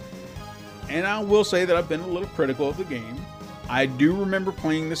them. And I will say that I've been a little critical of the game. I do remember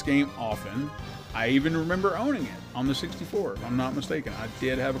playing this game often. I even remember owning it on the 64, if I'm not mistaken. I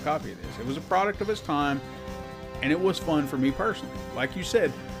did have a copy of this. It was a product of its time, and it was fun for me personally. Like you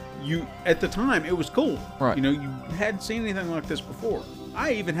said, at the time, it was cool. Right. You know, you hadn't seen anything like this before.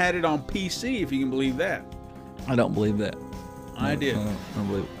 I even had it on PC, if you can believe that. I don't believe that. I did. I don't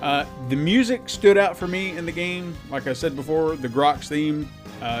believe it. The music stood out for me in the game. Like I said before, the Grox theme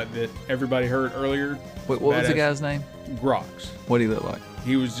that everybody heard earlier. Wait, what was the Badass. guy's name? Grox. What did he look like?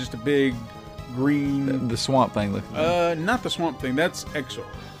 He was just a big green... The swamp thing looking. Not the swamp thing. That's Exor.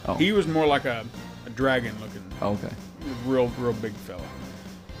 Oh. He was more like a dragon looking, Okay. real big fella.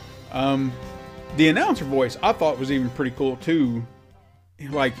 The announcer voice I thought was even pretty cool too.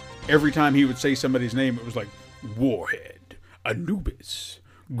 Like every time he would say somebody's name, it was like Warhead, Anubis,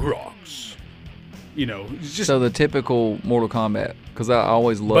 Grox. You know, it's just. So the typical Mortal Kombat, because I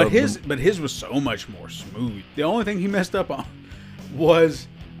always loved. But his was so much more smooth. The only thing he messed up on was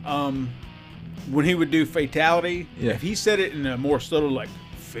when he would do fatality. Yeah. If he said it in a more subtle like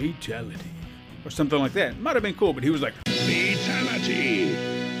fatality or something like that, it might have been cool. But he was like fatality.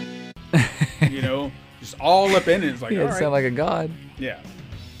 You know, just all up in it. It's like, Yeah, all it right. sounded like a god. Yeah.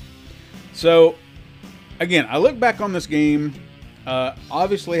 So, again, I look back on this game.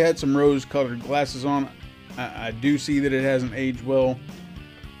 Obviously, had some rose-colored glasses on. I do see that it hasn't aged well.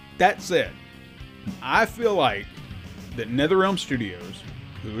 That said, I feel like that NetherRealm Studios,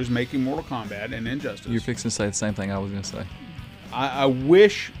 who is making Mortal Kombat and Injustice, You're fixing to say the same thing I was going to say. I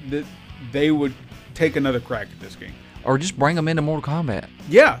wish that they would take another crack at this game. Or just bring them into Mortal Kombat.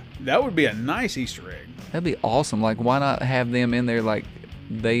 Yeah, that would be a nice Easter egg. That'd be awesome. Like, why not have them in there like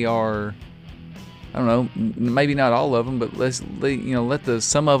they are? I don't know. Maybe not all of them, but let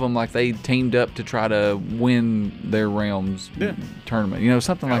some of them like they teamed up to try to win their realms tournament. You know,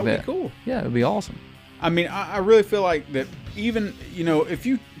 something like That that. would be cool. Yeah, it'd be awesome. I mean, I really feel like that even, you know, if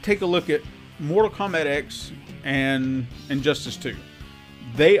you take a look at Mortal Kombat X and Injustice 2,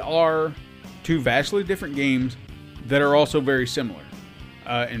 they are 2 vastly different games that are also very similar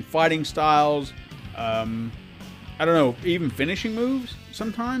in fighting styles. I don't know, even finishing moves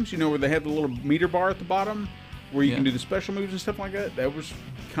sometimes, you know, where they have the little meter bar at the bottom where you can do the special moves and stuff like that. That was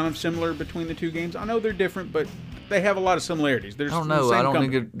kind of similar between the 2 games. I know they're different, but they have a lot of similarities. There's I don't the know. same I don't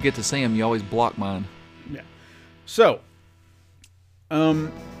company. get to see them. You always block mine. Yeah. So,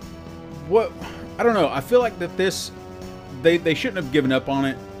 what? I don't know. I feel like that this, they shouldn't have given up on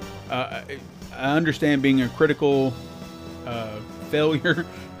it. I understand being a critical failure.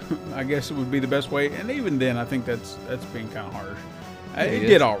 I guess it would be the best way. And even then, I think that's being kind of harsh. It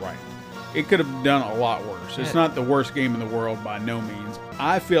did all right. it could have done a lot worse. It's not the worst game in the world by no means.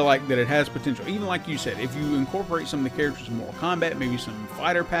 I feel like that it has potential. Even like you said, if you incorporate some of the characters in Mortal Kombat, maybe some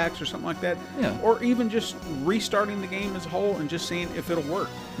fighter packs or something like that, or even just restarting the game as a whole and just seeing if it'll work.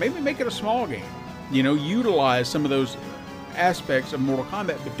 Maybe make it a small game. You know, utilize some of those aspects of Mortal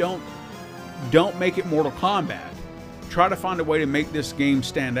Kombat, but don't make it Mortal Kombat. Try to find a way to make this game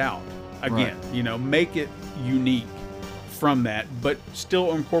stand out. Again, you know, make it unique from that, but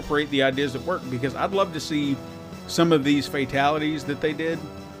still incorporate the ideas that work, because I'd love to see some of these fatalities that they did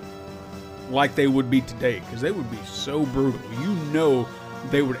like they would be today, because they would be so brutal. You know,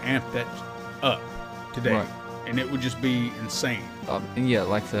 they would amp that up today, and it would just be insane. And yeah,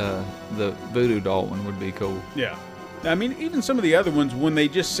 like the Voodoo Doll one would be cool. Yeah. I mean, even some of the other ones, when they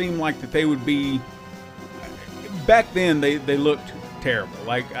just seemed like that they would be... Back then, they looked terrible.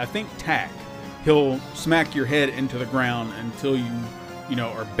 Like, I think Tak, he'll smack your head into the ground until you know,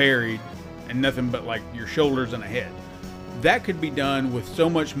 are buried and nothing but, like, your shoulders and a head. That could be done with so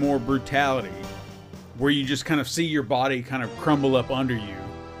much more brutality, where you just kind of see your body kind of crumble up under you.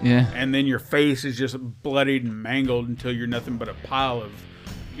 Yeah. And then your face is just bloodied and mangled until you're nothing but a pile of,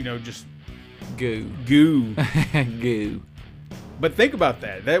 you know, just... Goo. Goo. But think about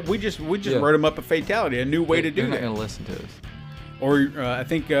that. That we just wrote them up a fatality, a new way to do They're that. not going to listen to us. Or I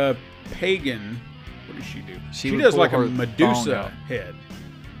think Pagan, what does she do? She would does pull like a her thong Medusa out. head.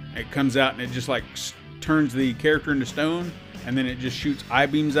 It comes out and it just like turns the character into stone, and then it just shoots eye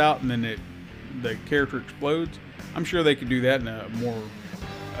beams out, and then the character explodes. I'm sure they could do that in a more.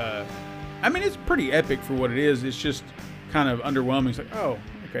 I mean, it's pretty epic for what it is. It's just kind of underwhelming. It's like, oh,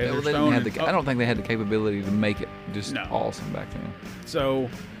 okay, Yeah, well, there's they stone. didn't have I don't think they had the capability to make it just No. awesome back then. So,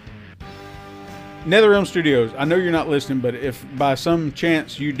 NetherRealm Studios, I know you're not listening, but if by some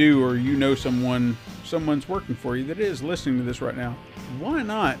chance you do, or you know someone's working for you that is listening to this right now, why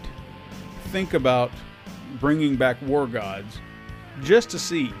not think about bringing back War Gods just to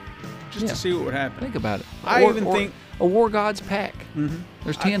see what would happen? Think about it. I even think a War Gods pack.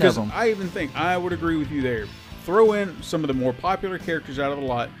 There's 10 of 'cause them. I even think I would agree with you there. Throw in some of the more popular characters out of the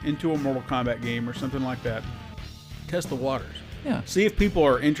lot into a Mortal Kombat game or something like that. Test the waters. Yeah. See if people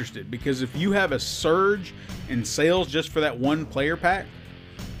are interested, because if you have a surge in sales just for that one player pack,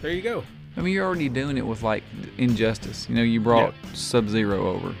 there you go. I mean, you're already doing it with like Injustice. You know, you brought Sub-Zero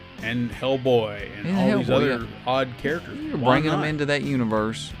over. And Hellboy and Yeah, all these Hellboy, other odd characters. You're Why bringing them not? into that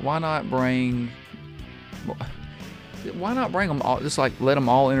universe. Why not bring them all? Just like let them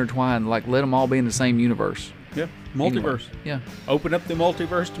all intertwine. Like let them all be in the same universe. Yeah, multiverse. Yeah. Open up the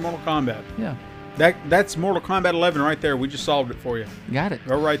multiverse to Mortal Kombat. Yeah. That's Mortal Kombat 11 right there. We just solved it for you. Got it.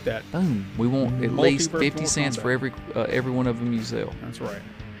 Go write that. Boom. We want at least Multiverse 50 Mortal cents Kombat. for every one of them you sell. That's right.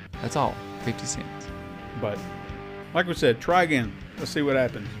 That's all. 50 cents. But like we said, try again. Let's see what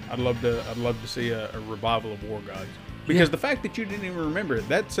happens. I'd love to see a revival of War Gods, because the fact that you didn't even remember it,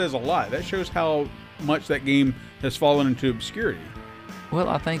 that says a lot. That shows how much that game has fallen into obscurity. Well,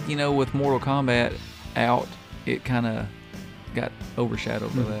 I think, you know, with Mortal Kombat out, it kind of got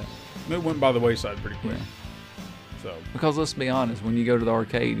overshadowed by that. It went by the wayside pretty quick. Yeah. So Because let's be honest, when you go to the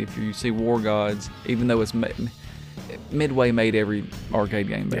arcade, if you see War Gods, even though it's Midway made every arcade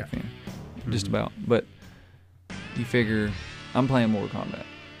game back then, just about. But you figure, I'm playing Mortal Kombat.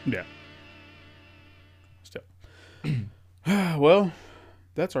 yeah. Still. Well,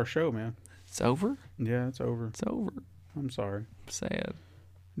 that's our show, man. It's over? Yeah, it's over. It's over. I'm sorry. Sad.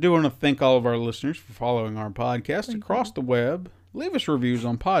 I do want to thank all of our listeners for following our podcast across the web. Leave us reviews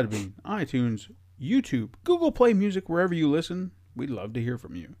on Podbean, iTunes, YouTube, Google Play Music, wherever you listen. We'd love to hear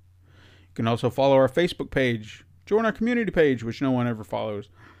from you. You can also follow our Facebook page. Join our community page, which no one ever follows.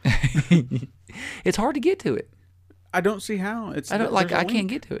 It's hard to get to it. I don't see how. I can't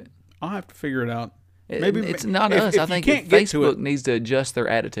get to it. I'll have to figure it out. Maybe it's not us. I think Facebook needs to adjust their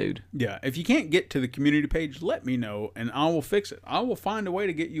attitude. Yeah, if you can't get to the community page, let me know, and I will fix it. I will find a way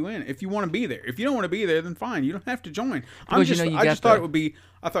to get you in if you want to be there. If you don't want to be there, then fine. You don't have to join. I just thought it would be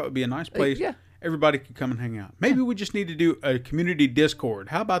a nice place. Yeah. Everybody could come and hang out. Maybe we just need to do a community Discord.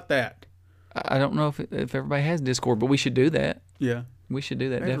 How about that? I don't know if everybody has Discord, but we should do that. Yeah. We should do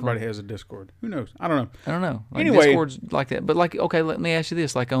that. Everybody definitely. has a Discord. Who knows? I don't know. I don't know. Like Anyway. Discord's like that. But like, okay, let me ask you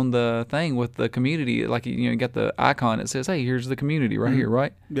this. Like on the thing with the community, like, you know, you got the icon that says, hey, here's the community right here,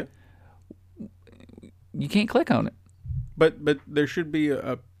 right? Yeah. You can't click on it. But there should be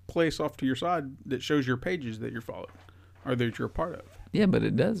a place off to your side that shows your pages that you're following or that you're a part of. Yeah, but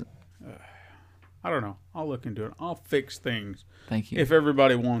it doesn't. I don't know. I'll look into it. I'll fix things Thank you. if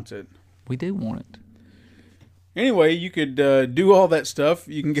everybody wants it. We do want it. Anyway, you could do all that stuff.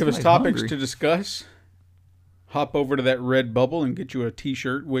 You can give us Somebody's topics hungry. to discuss. hop over to that Redbubble and get you a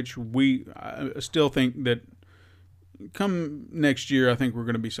t-shirt, which I still think that come next year, I think we're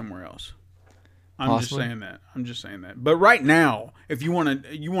going to be somewhere else. I'm just saying that. But right now, if you want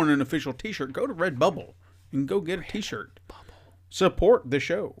an official t-shirt, go to Redbubble and go get a t-shirt. Support the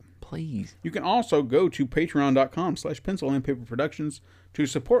show. Please. You can also go to patreon.com/Pencil and Paper Productions to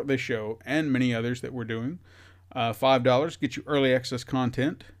support this show and many others that we're doing. $5 get you early access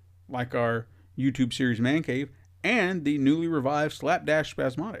content like our YouTube series Man Cave and the newly revived Slapdash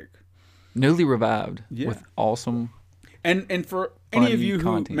Spasmodic. Newly revived with awesome. And for any of you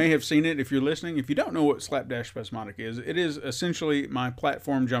content. who may have seen it, if you're listening, if you don't know what Slapdash Spasmodic is, it is essentially my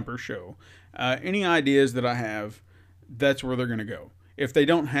platform jumper show. Any ideas that I have, that's where they're going to go. If they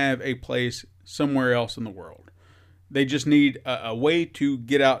don't have a place somewhere else in the world, they just need a way to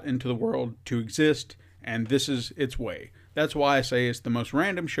get out into the world to exist, and this is its way. That's why I say it's the most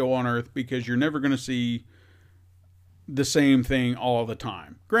random show on earth, because you're never going to see the same thing all the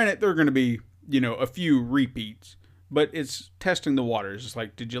time. Granted, there are going to be, a few repeats, but it's testing the waters. It's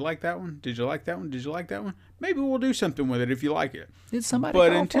like, did you like that one? Did you like that one? Did you like that one? Maybe we'll do something with it if you like it. Did somebody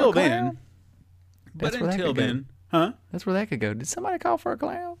But call until for a then, clown? huh? That's where that could go. Did somebody call for a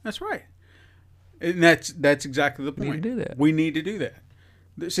clown? That's right. And that's exactly the point. We need to do that. We need to do that.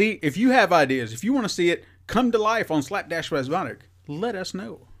 See, if you have ideas, if you want to see it come to life on Slapdash Spasmodic, let us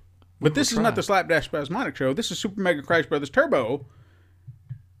know. But this is not the Slapdash Spasmodic show. This is Super Mega Crash Brothers Turbo.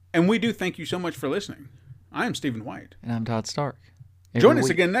 And we do thank you so much for listening. I am Stephen White. And I'm Todd Stark. Join us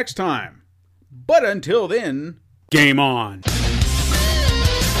again next time. But until then, game on.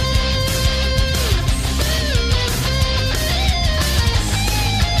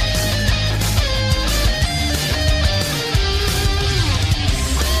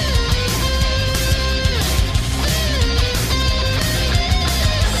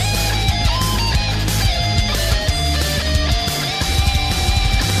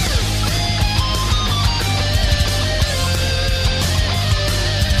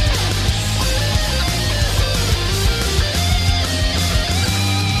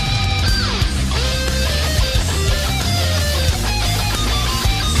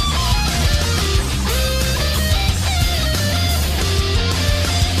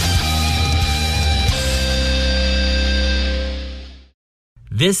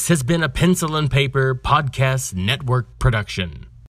 This has been a Pencil and Paper Podcast Network production.